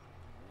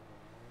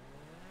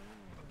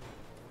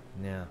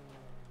 Yeah.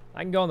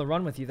 I can go on the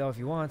run with you, though, if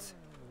you want.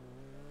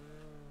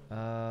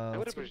 I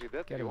would appreciate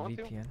that. Get if a you want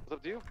VPN. to. It's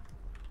up to you.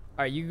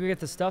 Alright, you go get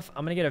the stuff.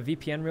 I'm gonna get a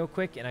VPN real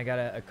quick, and I got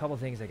a couple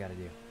things I gotta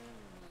do.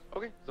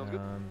 Okay, sounds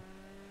good.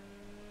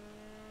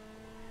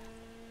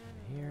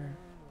 Here.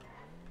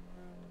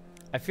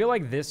 I feel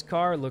like this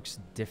car looks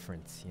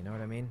different, you know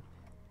what I mean?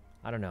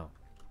 I don't know.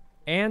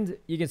 And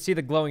you can see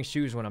the glowing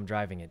shoes when I'm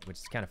driving it, which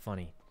is kind of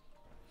funny.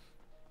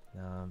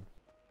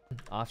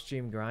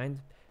 Off-stream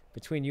grind.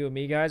 Between you and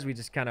me, guys, we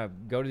just kind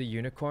of go to the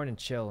unicorn and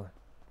chill.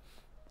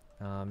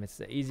 It's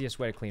the easiest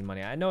way to clean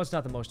money. I know it's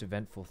not the most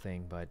eventful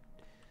thing, but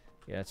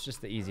yeah, it's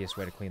just the easiest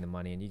way to clean the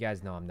money. And you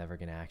guys know I'm never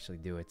going to actually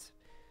do it.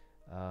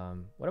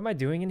 What am I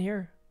doing in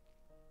here?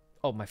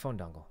 Oh, my phone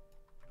dongle.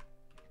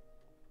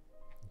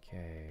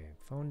 Okay,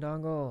 phone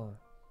dongle.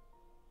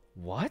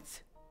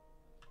 What?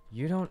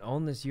 You don't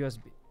own this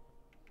USB.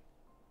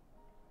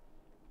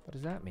 What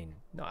does that mean?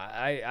 No,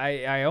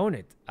 I own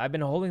it. I've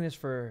been holding this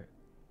for...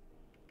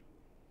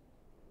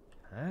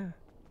 Huh?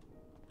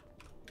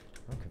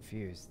 I'm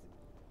confused.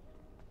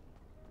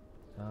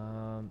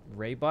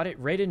 Ray bought it?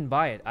 Ray didn't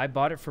buy it. I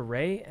bought it for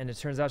Ray, and it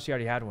turns out she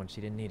already had one. She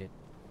didn't need it.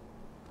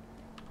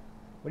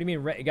 What do you mean,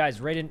 Ray?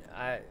 Guys, Ray didn't...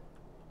 I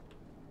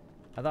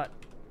thought...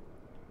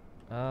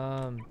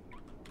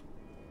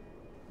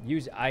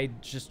 I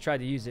just tried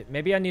to use it.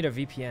 Maybe I need a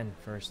VPN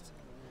first.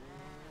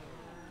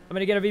 I'm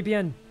gonna get a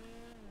VPN.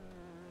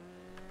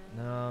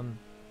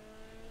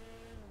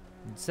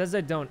 It says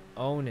I don't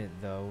own it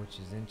though, which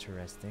is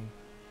interesting.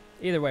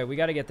 Either way, we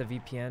gotta get the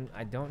VPN.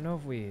 I don't know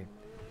if we...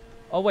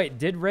 Oh wait,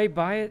 did Ray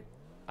buy it?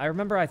 I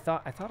remember I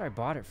thought I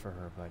bought it for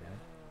her, but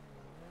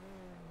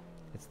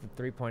it's the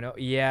 3.0.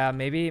 Yeah,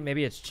 maybe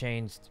it's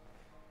changed.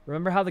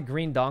 Remember how the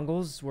green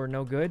dongles were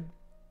no good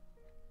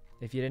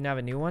if you didn't have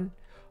a new one?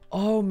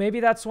 Oh, maybe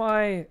that's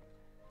why...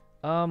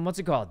 what's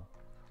it called?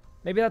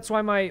 Maybe that's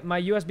why my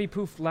USB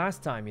poofed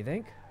last time, you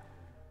think?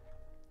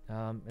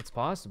 It's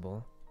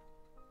possible.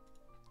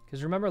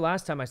 Because remember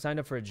last time I signed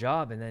up for a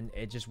job and then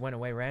it just went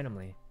away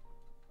randomly.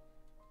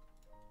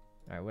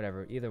 Alright,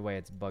 whatever. Either way,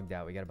 it's bugged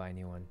out. We gotta buy a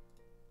new one.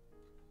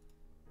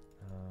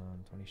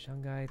 20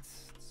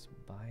 shungites. Let's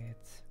buy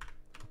it.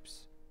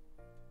 Oops.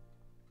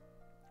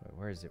 Wait,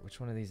 where is it?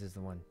 Which one of these is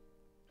the one?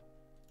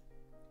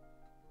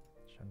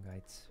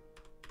 Shungites.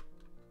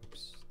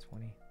 Oops,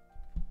 20.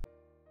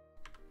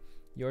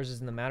 Yours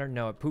isn't the matter?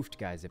 No, it poofed,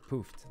 guys. It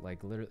poofed.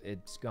 Like, literally,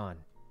 it's gone.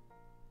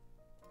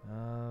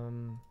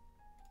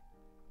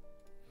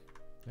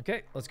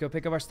 Okay, let's go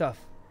pick up our stuff.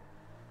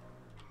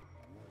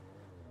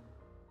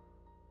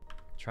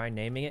 Try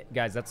naming it.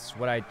 Guys, that's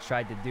what I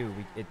tried to do.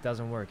 It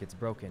doesn't work. It's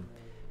broken.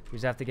 We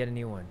just have to get a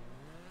new one.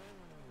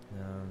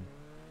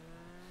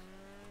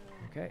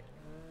 Okay.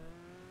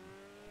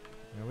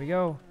 There we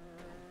go.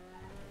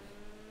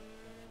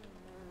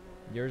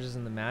 Yours is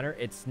in the manor.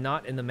 It's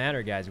not in the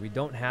manor, guys. We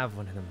don't have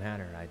one in the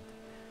manor.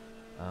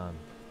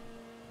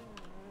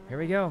 Here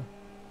we go.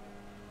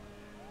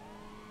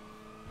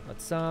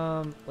 Let's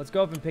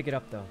go up and pick it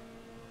up though.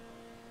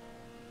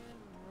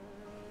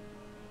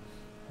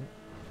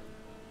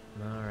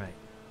 All right.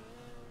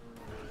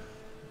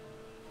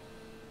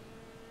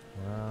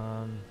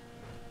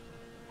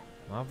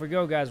 Off we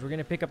go, guys. We're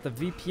gonna pick up the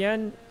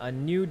VPN, a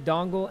new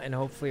dongle, and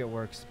hopefully it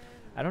works.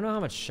 I don't know how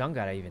much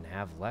shungat I even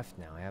have left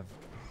now. I have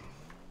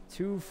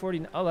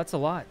 240. Oh, that's a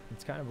lot.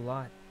 It's kind of a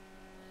lot.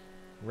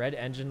 Red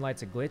engine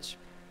light's a glitch.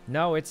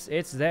 No, it's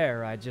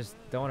there. I just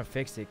don't want to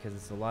fix it because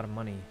it's a lot of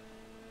money.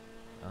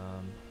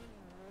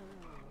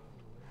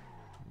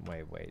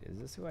 Wait. Is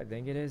this who I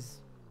think it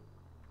is?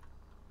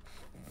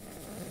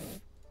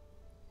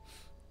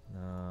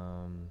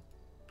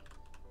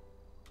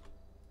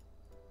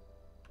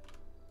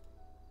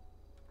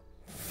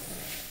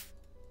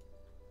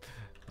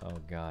 Oh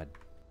God.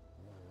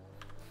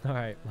 All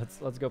right,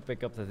 let's go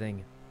pick up the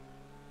thing.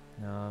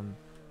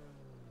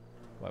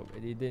 What?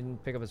 He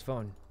didn't pick up his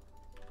phone.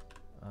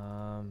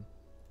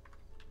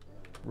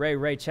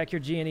 Ray, check your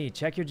G&E.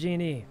 Check your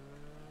G&E.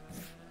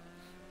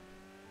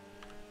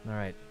 All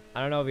right.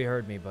 I don't know if he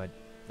heard me, but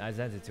I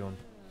sent it to him.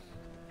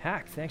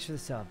 Hack, thanks for the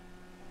sub.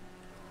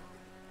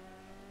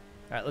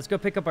 All right, let's go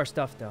pick up our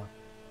stuff, though.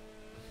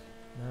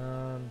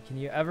 Can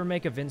you ever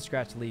make a Vin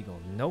Scratch legal?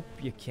 Nope,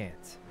 you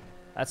can't.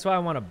 That's why I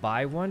want to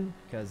buy one,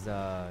 because,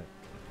 I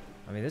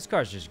mean, this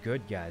car's just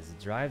good, guys. It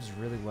drives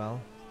really well.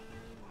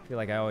 I feel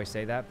like I always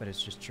say that, but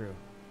it's just true.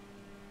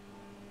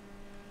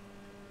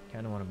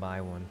 Kind of want to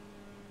buy one.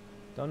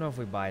 Don't know if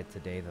we buy it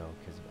today, though,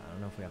 because I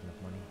don't know if we have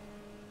enough money.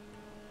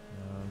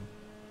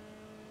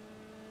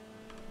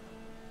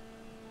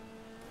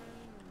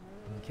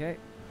 Okay.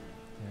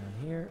 Down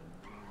here.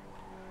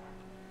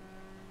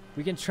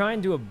 We can try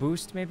and do a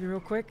boost maybe real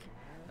quick.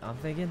 I'm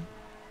thinking.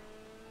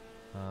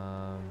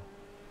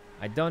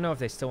 I don't know if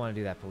they still want to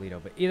do that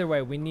Polito, but either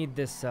way, we need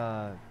this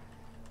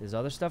this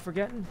other stuff we're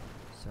getting.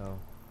 So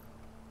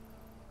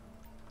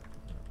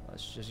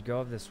let's just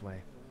go up this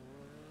way.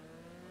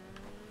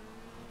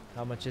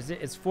 How much is it?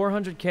 It's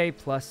 400k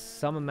plus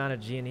some amount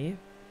of G&E.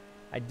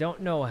 I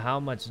don't know how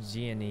much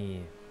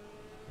G&E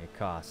it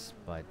costs,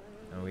 but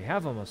we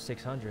have almost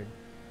 600.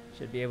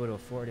 Should be able to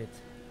afford it.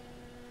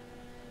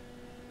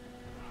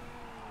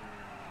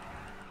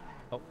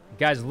 Oh,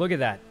 guys, look at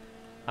that.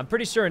 I'm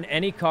pretty sure in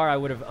any car I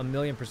would have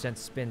 1,000,000%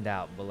 spinned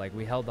out, but like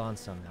we held on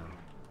somehow.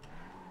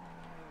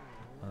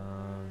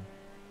 Over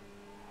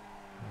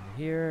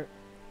here.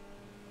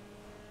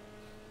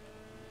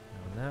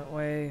 Going that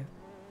way.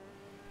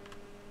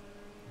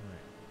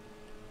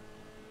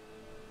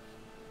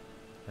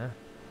 Huh?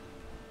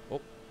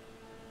 Oh.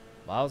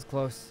 Well, that was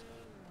close.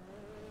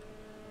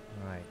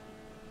 Alright.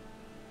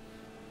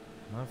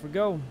 Off we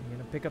go. We're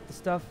gonna pick up the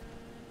stuff.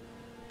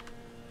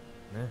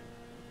 Nah.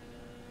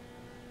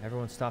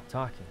 Everyone stop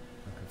talking.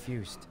 I'm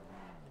confused.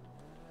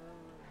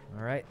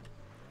 Alright.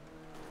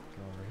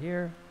 Go over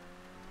here.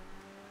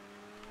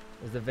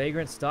 Is the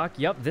Vagrant stock?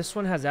 Yep, this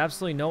one has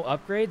absolutely no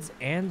upgrades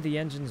and the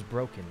engine's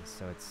broken,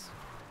 so it's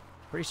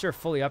pretty sure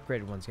fully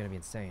upgraded one's gonna be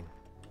insane.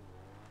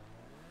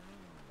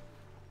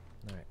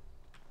 Alright.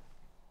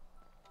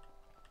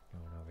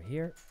 Going over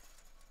here.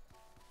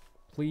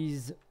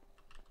 Please,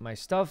 my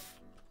stuff.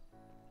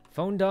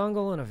 Phone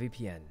dongle and a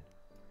VPN.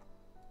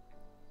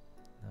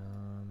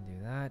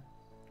 Do that.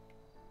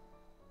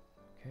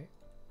 Okay.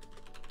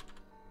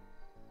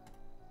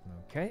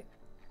 Okay.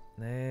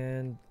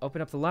 And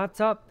open up the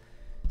laptop.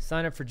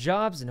 Sign up for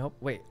jobs and hope.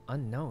 Wait,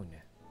 unknown.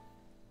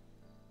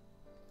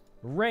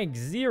 Rank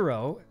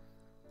 0.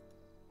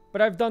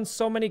 But I've done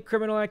so many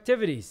criminal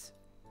activities.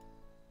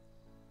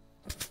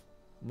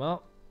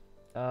 Well,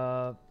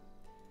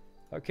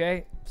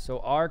 okay. So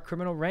our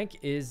criminal rank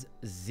is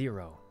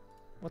 0.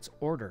 What's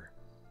order?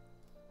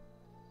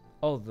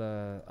 Oh,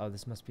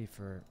 this must be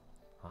for,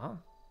 huh?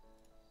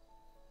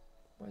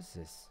 What is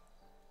this?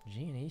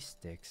 G&E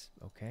sticks,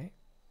 okay.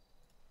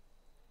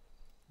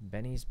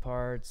 Benny's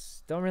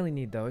parts, don't really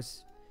need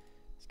those.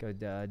 Let's go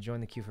join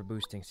the queue for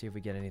boosting, see if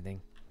we get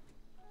anything.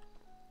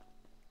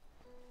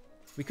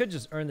 We could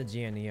just earn the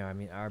G&E, I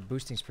mean, our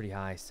boosting's pretty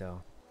high,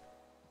 so.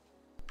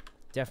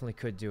 Definitely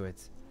could do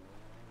it.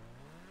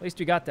 At least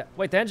we got that.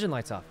 Wait, the engine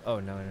light's off. Oh,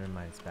 no, never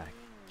mind, it's back.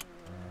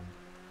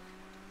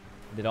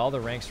 Did all the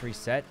ranks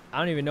reset? I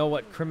don't even know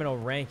what criminal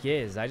rank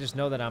is. I just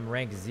know that I'm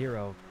rank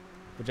 0,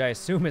 which I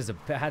assume is a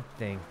bad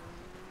thing.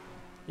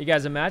 You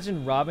guys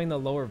imagine robbing the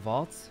lower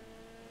vaults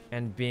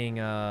and being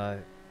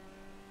a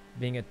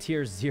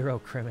tier 0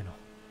 criminal.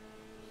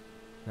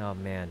 Oh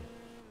man.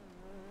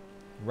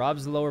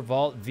 Robs the lower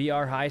vault,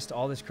 VR heist,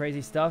 all this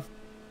crazy stuff.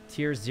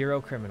 Tier 0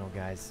 criminal,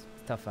 guys.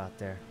 It's tough out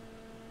there.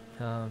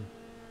 All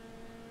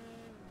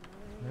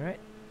right.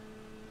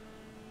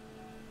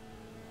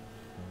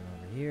 Going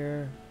over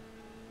here.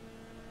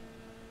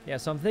 Yeah,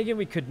 so I'm thinking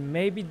we could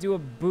maybe do a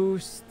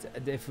boost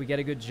if we get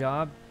a good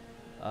job.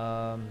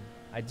 I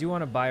do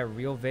want to buy a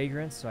real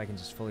Vagrant so I can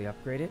just fully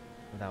upgrade it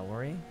without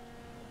worrying.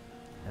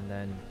 And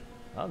then,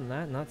 other than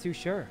that, not too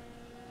sure.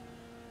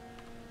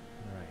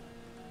 Alright.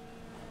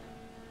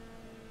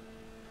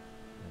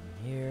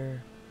 In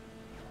here.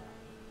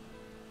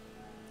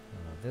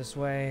 This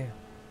way.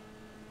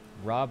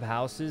 Rob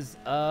houses.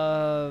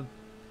 You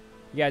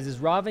guys, is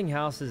robbing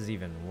houses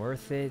even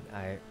worth it?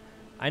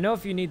 I know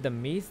if you need the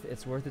meat,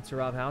 it's worth it to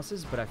rob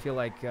houses, but I feel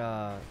like,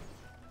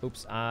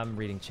 oops, I'm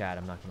reading chat.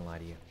 I'm not going to lie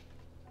to you.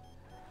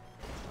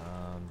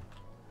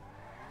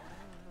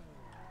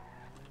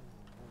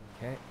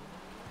 Okay.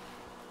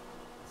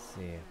 Let's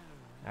see.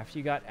 After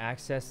you got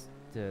access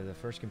to the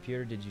first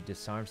computer, did you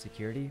disarm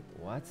security?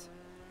 What?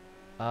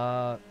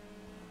 No,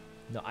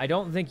 I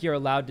don't think you're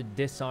allowed to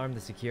disarm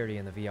the security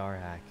in the VR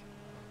hack.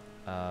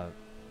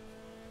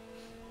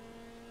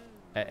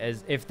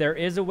 As if there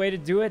is a way to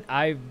do it,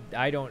 I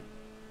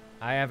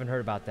haven't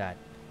heard about that.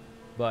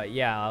 But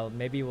yeah,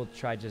 maybe we'll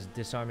try just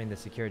disarming the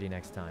security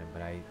next time.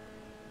 But I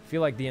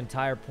feel like the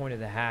entire point of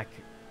the hack,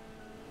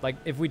 like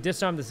if we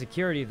disarm the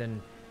security,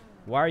 then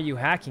why are you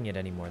hacking it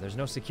anymore? There's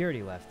no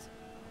security left,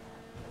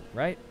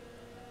 right?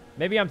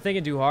 Maybe I'm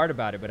thinking too hard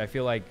about it, but I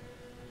feel like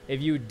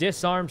if you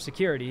disarm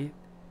security,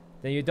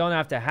 then you don't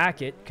have to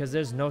hack it because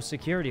there's no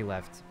security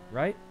left,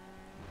 right?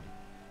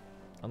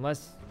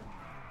 Unless,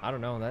 I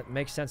don't know, that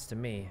makes sense to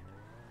me.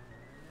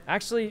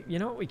 Actually, you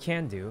know what we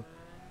can do?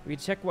 We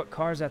can check what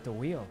car's at the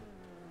wheel.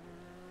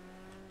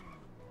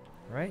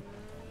 Right?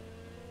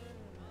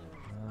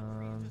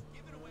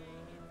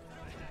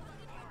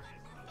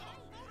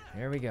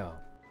 Here we go.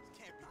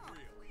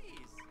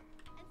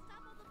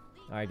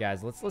 All right,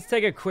 guys, let's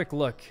take a quick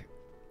look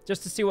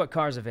just to see what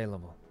car's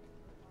available.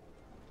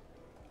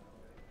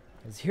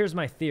 'Cause here's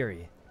my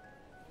theory.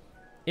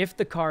 If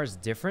the car is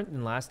different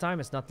than last time,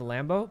 it's not the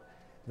Lambo,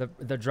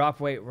 the drop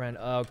weight ran,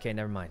 okay,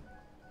 never mind.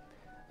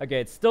 Okay,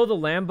 it's still the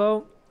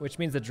Lambo, which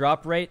means the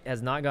drop rate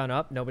has not gone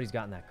up. Nobody's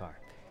gotten that car.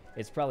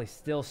 It's probably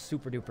still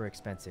super duper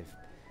expensive.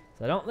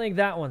 So I don't think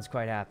that one's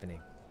quite happening.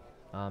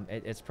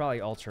 It's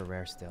probably ultra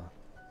rare still.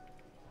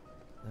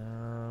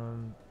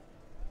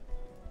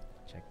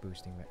 Check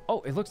boosting.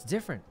 Oh, it looks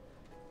different.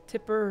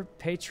 Tipper,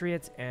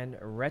 Patriot, and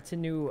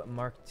Retinue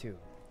Mark II.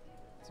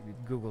 So we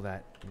Google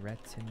that.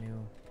 Retinue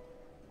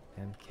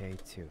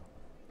MK2.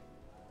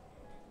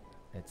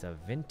 It's a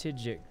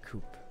vintage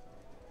coupe.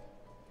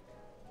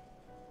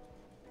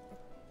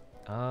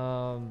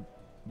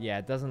 Yeah,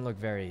 it doesn't look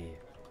very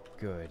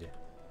good.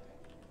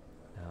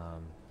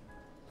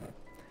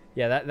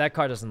 Yeah, that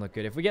car doesn't look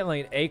good. If we get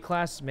like an A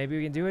class, maybe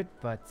we can do it,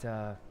 but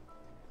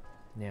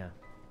yeah.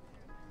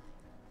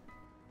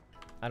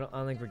 I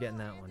don't think we're getting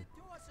that one.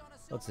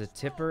 Oh, it's a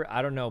tipper?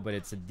 I don't know, but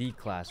it's a D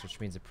class, which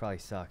means it probably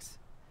sucks.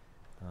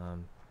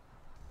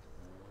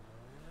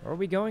 Where are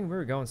we going? We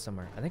were going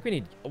somewhere. I think we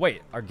need... Oh,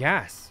 wait, our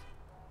gas.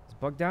 It's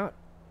bugged out.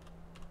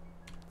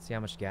 Let's see how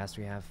much gas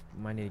we have.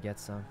 We might need to get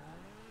some.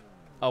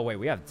 Oh, wait,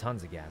 we have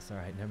tons of gas. All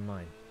right, never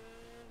mind.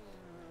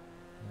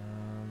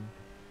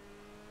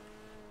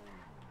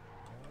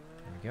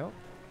 There we go.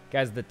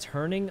 Guys, the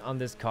turning on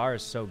this car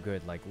is so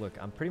good. Like, look,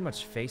 I'm pretty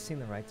much facing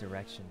the right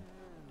direction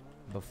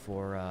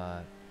before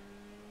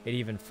it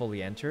even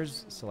fully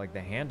enters. So, like,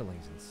 the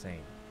handling's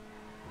insane.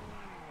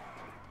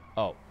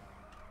 Oh.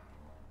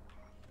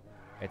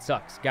 It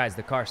sucks. Guys,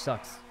 the car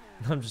sucks.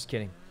 I'm just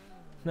kidding.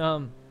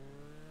 I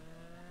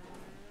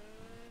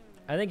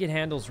think it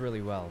handles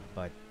really well,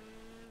 but...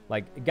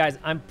 Like, guys,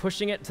 I'm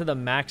pushing it to the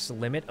max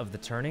limit of the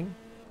turning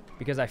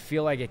because I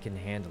feel like it can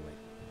handle it.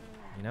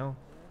 You know?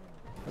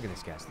 Look at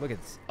this, guys. Look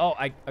at this. Oh,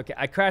 okay.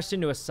 I crashed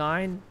into a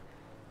sign.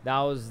 That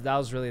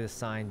was really the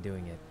sign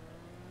doing it.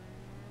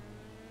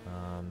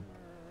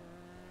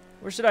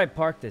 Where should I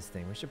park this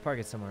thing? We should park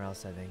it somewhere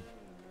else, I think.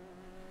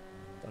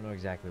 Don't know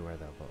exactly where,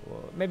 though. But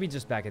well, maybe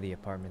just back at the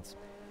apartments.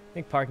 I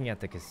think parking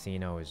at the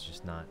casino is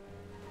just not...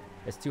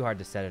 It's too hard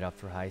to set it up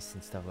for heists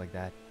and stuff like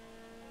that.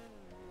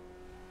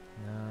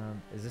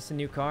 Is this a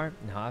new car?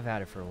 No, I've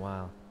had it for a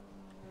while.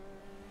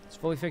 Let's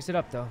fully fix it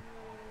up, though.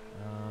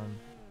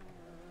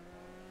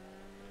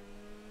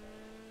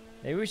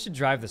 Maybe we should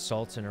drive the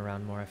Sultan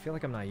around more. I feel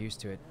like I'm not used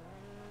to it.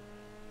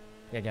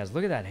 Yeah, guys,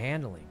 look at that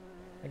handling.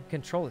 I can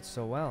control it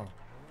so well.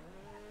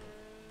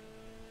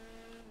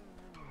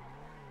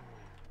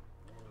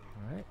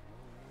 Alright.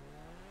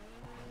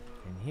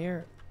 In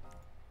here.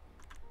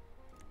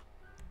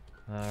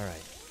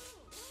 Alright.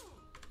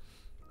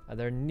 Are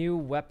there new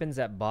weapons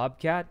at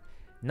Bobcat?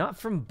 Not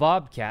from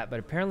Bobcat, but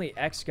apparently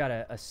X got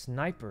a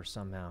sniper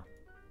somehow.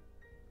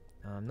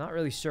 I'm not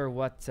really sure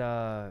what...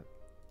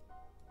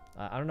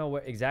 I don't know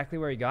exactly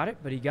where he got it,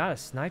 but he got a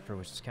sniper,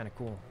 which is kind of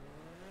cool.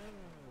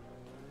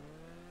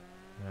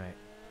 Alright.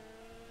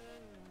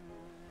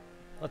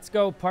 Let's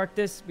go park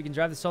this. We can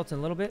drive the Sultan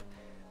a little bit.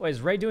 Wait,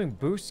 is Ray doing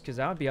boosts? Because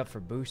I would be up for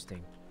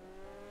boosting.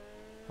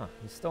 Huh,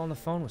 he's still on the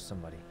phone with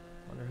somebody.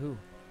 Wonder who.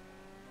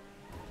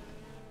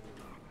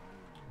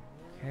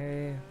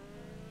 Okay.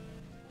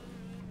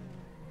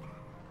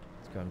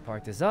 Let's go ahead and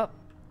park this up.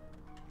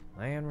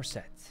 And we're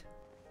set.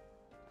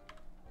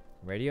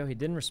 Radio? He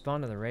didn't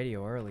respond to the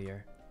radio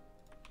earlier.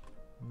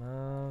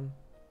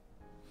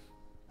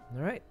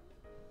 Alright.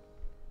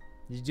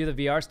 Did you do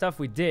the VR stuff?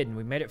 We did, and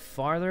we made it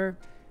farther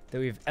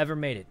than we've ever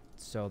made it.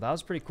 So that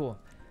was pretty cool.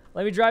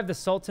 Let me drive the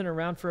Sultan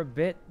around for a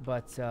bit,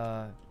 but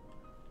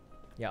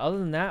yeah, other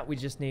than that, we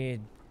just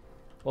need...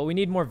 Well, we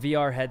need more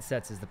VR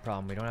headsets is the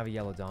problem. We don't have a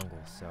yellow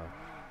dongle, so...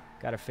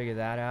 Gotta figure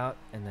that out,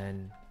 and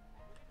then...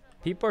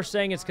 People are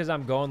saying it's because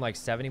I'm going like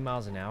 70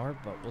 miles an hour,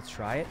 but we'll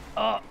try it.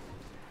 Oh!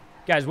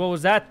 Guys, what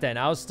was that then?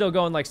 I was still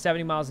going like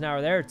 70 miles an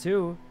hour there,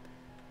 too.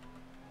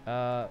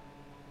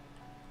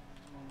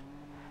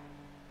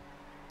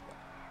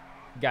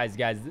 Guys,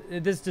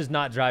 this does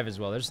not drive as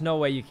well. There's no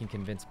way you can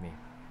convince me.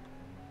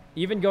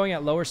 Even going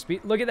at lower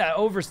speed. Look at that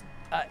over...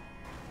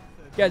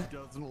 guys,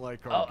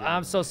 oh,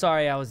 I'm so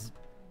sorry. I was...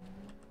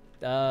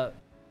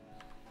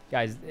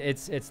 guys,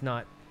 it's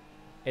not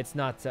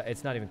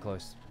even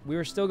close. We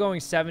were still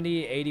going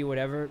 70, 80,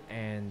 whatever,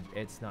 and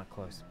it's not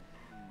close.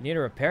 You need to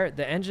repair it.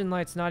 The engine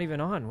light's not even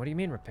on. What do you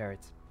mean repair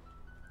it?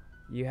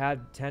 You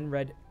had 10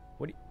 red...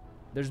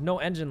 There's no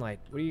engine light.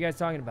 What are you guys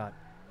talking about?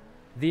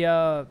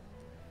 The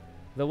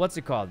what's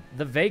it called?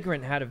 The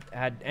Vagrant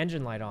had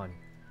engine light on.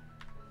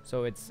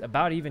 So it's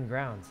about even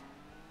ground.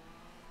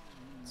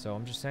 So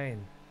I'm just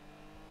saying.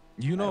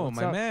 You know,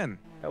 my man.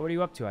 What are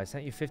you up to? I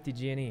sent you 50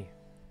 G&E.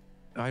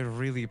 I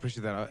really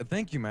appreciate that.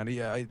 Thank you, man.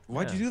 Yeah,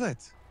 why'd you do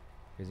that?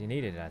 Because you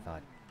needed it, I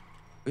thought.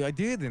 I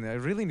did, and I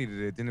really needed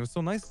it, and it was so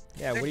nice.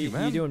 Yeah, what are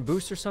you doing,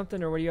 boost or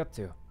something, or what are you up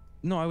to?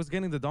 No, I was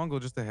getting the dongle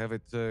just to have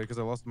it, because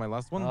I lost my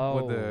last one.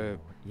 Oh, with the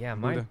yeah,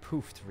 mine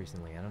poofed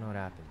recently. I don't know what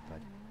happened, but...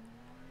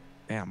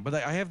 Damn, but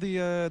I have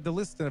the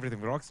list and everything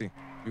for Oxy.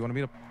 You want to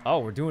meet up? Oh,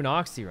 we're doing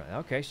Oxy, right?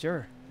 Okay,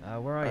 sure.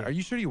 Where are you? Are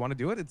you sure you want to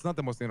do it? It's not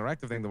the most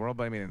interactive thing in the world,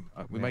 but I mean,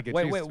 we might get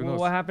Wait,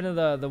 what happened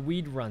to the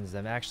weed runs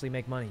that actually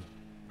make money?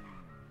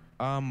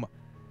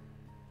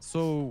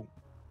 So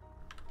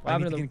I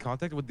need to get in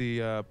contact with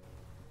the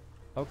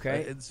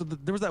okay. So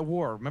there was that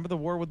war. Remember the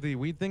war with the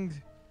weed thing?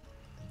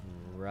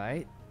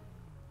 Right.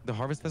 The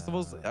harvest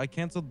festivals. I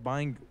canceled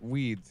buying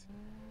weed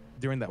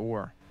during that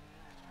war.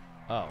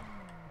 Oh.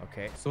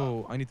 Okay.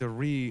 So I need to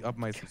re-up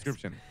my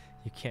subscription.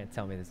 You can't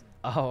tell me this.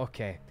 Oh,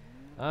 okay.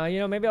 You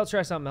know, maybe I'll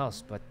try something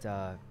else. But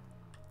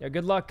yeah,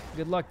 good luck.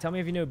 Good luck. Tell me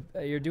if you know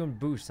you're doing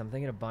boosts. I'm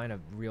thinking of buying a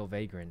real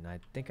vagrant. I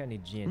think I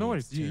need G&E. No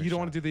worries. You don't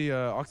want to do the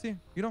Oxy?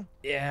 You know?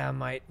 Yeah, I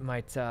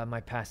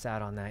might pass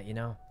out on that. You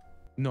know?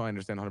 No, I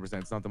understand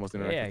 100%. It's not the most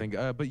interactive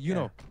thing. But you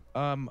know,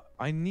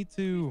 I need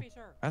to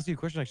ask you a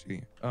question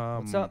actually.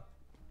 What's up?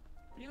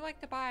 You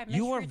like to buy a mystery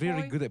You are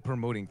very toy? good at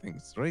promoting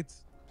things, right?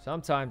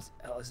 Sometimes.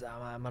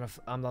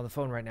 I'm on the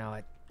phone right now.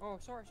 Oh,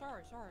 sorry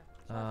for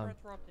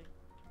interrupting.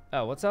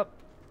 Oh, what's up?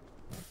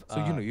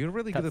 So you know, you're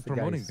really good at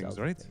promoting things,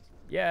 right?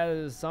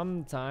 Yeah,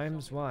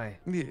 sometimes. Why?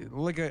 Yeah,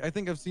 like I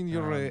think I've seen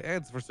your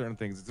ads for certain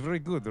things. It's very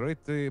good, right?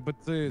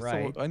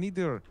 Right. So I need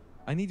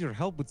your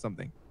help with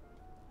something.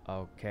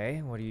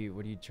 Okay. What are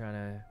you trying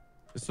to?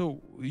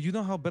 So you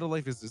know how Better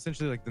Life is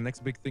essentially like the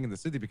next big thing in the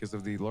city because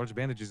of the large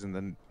bandages and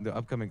then the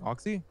upcoming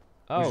Oxy.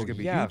 Oh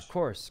yeah, of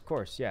course,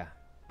 yeah.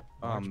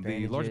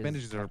 The large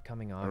bandages are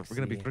coming going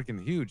to be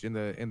freaking huge in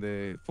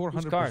the 400%.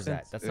 Whose car is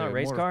that? That's not a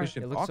race car.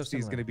 It looks so Oxy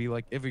is going to be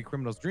like every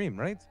criminal's dream,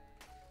 right?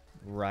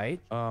 Right.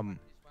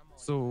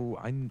 So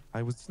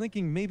I was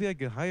thinking maybe I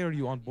could hire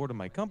you on board of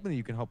my company.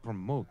 You can help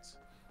promote.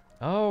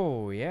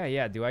 Oh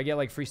yeah. Do I get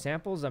like free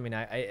samples? I mean,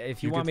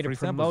 if you want me to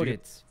promote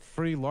it,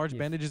 free large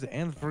bandages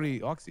and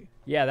free Oxy.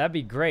 Yeah, that'd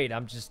be great.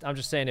 I'm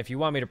just saying, if you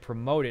want me to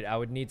promote it, I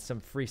would need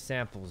some free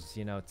samples.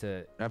 You know,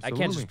 I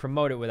can't just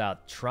promote it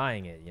without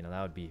trying it. You know,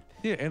 that would be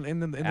and in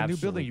the new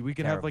building we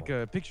can have like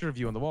a picture of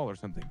you on the wall or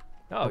something.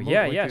 Oh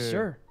yeah,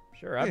 sure.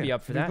 I'd be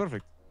up for that.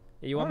 Perfect.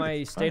 You want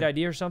my state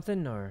ID or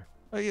something, or?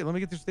 Oh yeah, let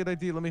me get your state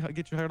ID. Let me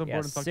get you hired on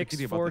board and talk to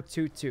Kitty about this.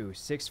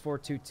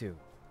 6422.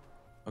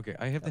 Okay,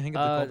 I have to hang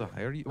up the call to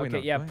hire you. Wait,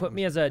 okay, yeah, put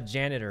me as a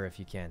janitor if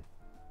you can.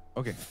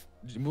 Okay,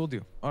 we'll do.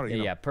 All right.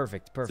 Yeah,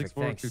 perfect. Thanks.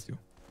 6422.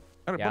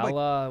 All right,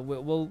 yeah,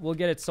 we'll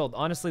get it sold.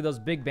 Honestly, those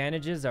big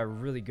bandages are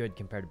really good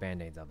compared to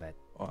band-aids, I'll bet.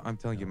 Oh, I'm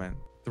telling you, man.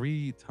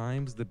 3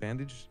 times the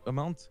bandage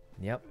amount.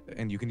 Yep.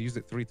 And you can use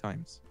it 3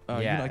 times. Yeah,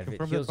 you know, I if it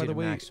confirmed heals that, by the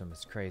way. Maximum,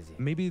 it's crazy.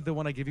 Maybe the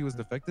one I give you was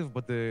defective,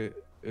 but the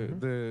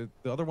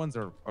other ones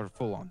are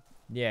full on.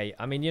 Yeah,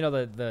 I mean, you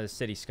know, the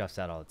city scuffs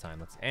out all the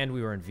time. And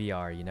we were in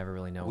VR. You never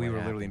really know. We were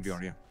literally in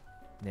VR, yeah.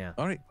 Yeah.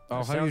 All right.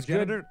 I'll hire you,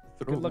 janitor.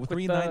 Good luck with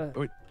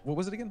Wait, what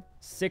was it again?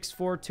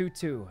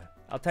 6422.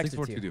 I'll text it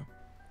to you.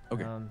 6422.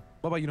 Okay.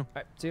 Bye-bye, you know. All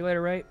right. See you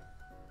later, right?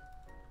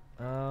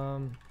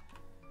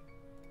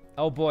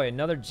 Oh boy,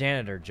 another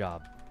janitor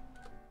job.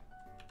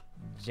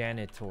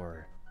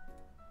 Janitor.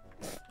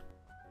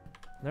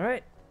 All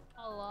right.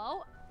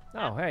 Hello?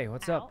 Oh, hey,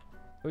 what's up?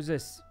 Who's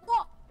this?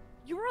 What?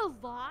 You're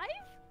alive?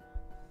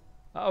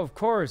 Oh, of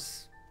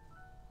course.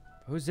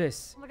 Who's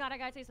this? Oh my god, I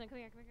gotta say something. Come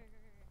here.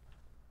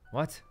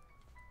 What?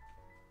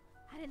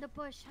 Hide in the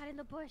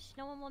bush.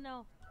 No one will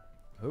know.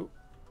 Who?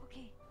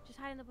 Okay, just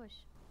hide in the bush.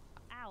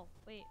 Ow,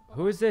 wait.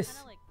 Who is this?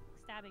 Kinda like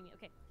stabbing me.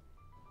 Okay.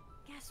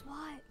 Guess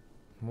what?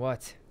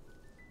 What?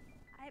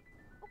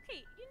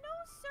 Okay, you know,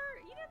 sir,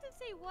 you don't have to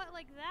say what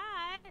like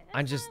that.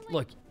 I'm just,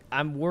 look,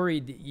 I'm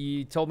worried.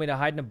 You told me to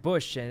hide in a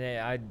bush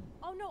and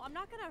Oh no, I'm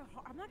not gonna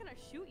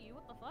shoot you.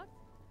 What the fuck?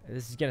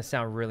 This is gonna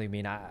sound really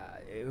mean.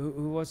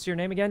 What's your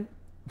name again?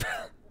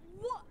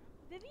 What?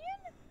 Vivian?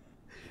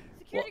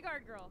 Security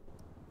guard girl.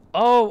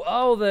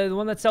 Oh, the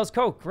one that sells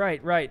Coke.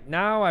 Right.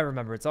 Now I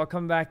remember. It's all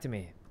coming back to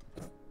me.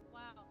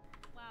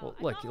 Wow.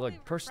 Well,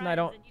 look, person I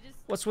don't...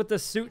 What's with the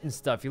suit and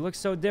stuff? You look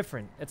so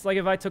different. It's like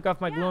if I took off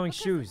my glowing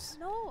shoes.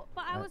 No,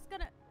 but I was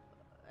gonna...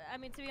 I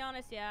mean, to be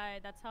honest, yeah,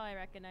 that's how I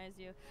recognize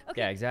you.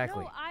 Okay, yeah,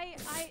 exactly.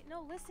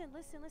 No, listen.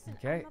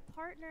 Okay. I'm a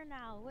partner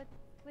now with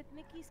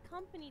Mickey's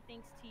company,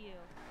 thanks to you.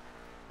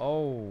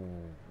 Oh,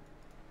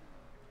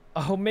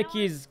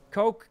 Mickey's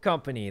Coke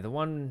company. The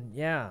one,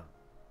 yeah.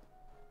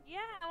 Yeah,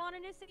 I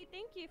wanted to say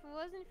thank you. If it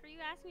wasn't for you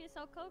asking me to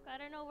sell Coke, I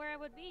don't know where I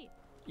would be.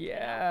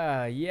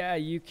 Yeah,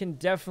 you can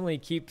definitely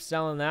keep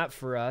selling that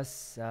for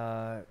us.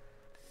 Why?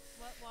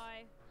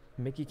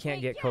 Mickey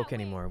can't get Coke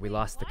anymore. We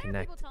lost the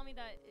connect. Why are people telling me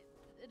that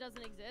it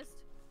doesn't exist?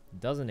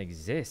 Doesn't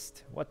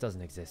exist? What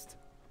doesn't exist?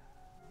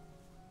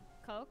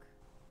 Coke?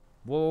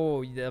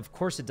 Whoa, of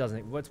course it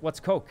doesn't. What's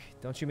Coke?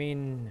 Don't you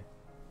mean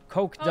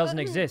Coke doesn't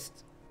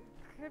exist?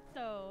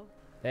 Crypto.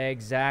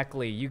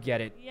 Exactly, you get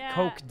it. Yeah,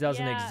 Coke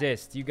doesn't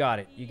exist. You got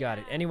it.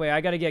 Anyway,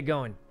 I gotta get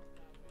going.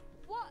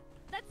 What?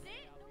 That's it?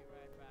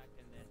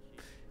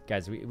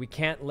 Guys, we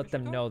can't let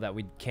them know that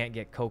we can't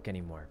get Coke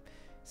anymore.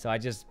 So I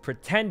just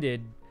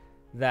pretended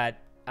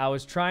that I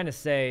was trying to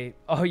say,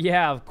 oh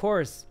yeah, of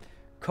course,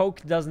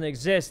 Coke doesn't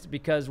exist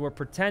because we're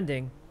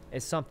pretending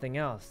it's something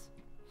else.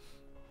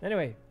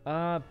 Anyway,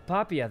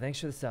 Papia,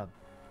 thanks for the sub.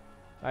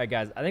 All right,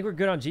 guys, I think we're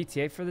good on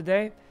GTA for the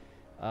day.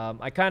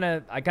 I kind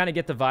of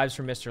get the vibes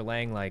from Mr.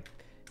 Lang, like,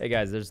 hey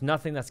guys, there's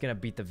nothing that's gonna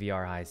beat the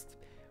VR heist.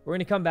 We're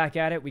gonna come back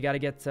at it. We gotta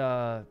get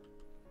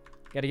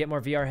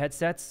more VR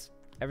headsets,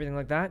 everything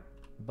like that.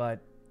 But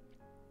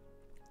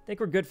I think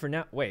we're good for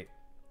now. Wait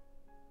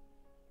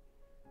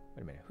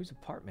a minute. Whose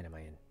apartment am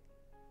I in?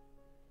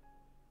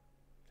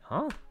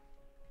 Huh?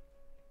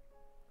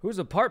 Whose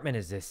apartment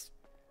is this?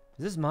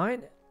 Is this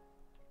mine?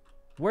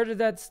 Where did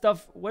that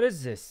stuff... What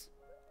is this?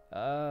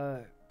 Huh.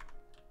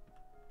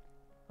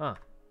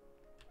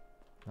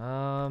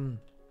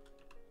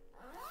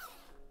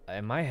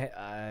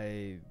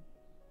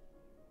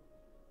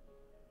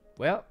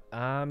 Well,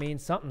 I mean,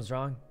 something's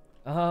wrong.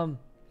 All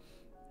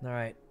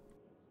right.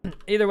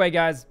 Either way,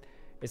 guys,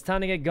 it's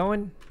time to get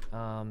going.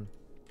 All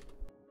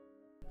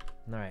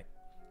right.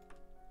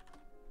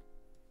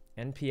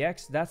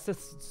 NPX, that's the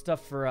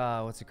stuff for,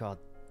 what's it called?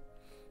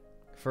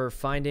 For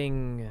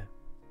finding,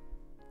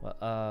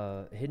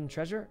 hidden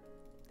treasure?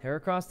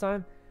 Heracross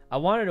time? I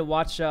wanted to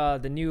watch,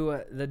 the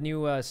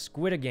new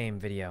Squid Game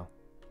video.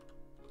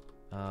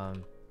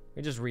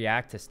 We just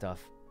react to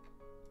stuff.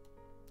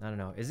 I don't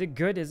know. Is it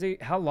good?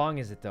 How long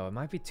is it though? It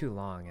might be too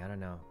long. I don't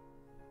know.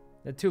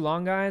 Is it too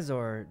long, guys,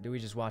 or do we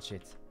just watch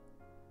it?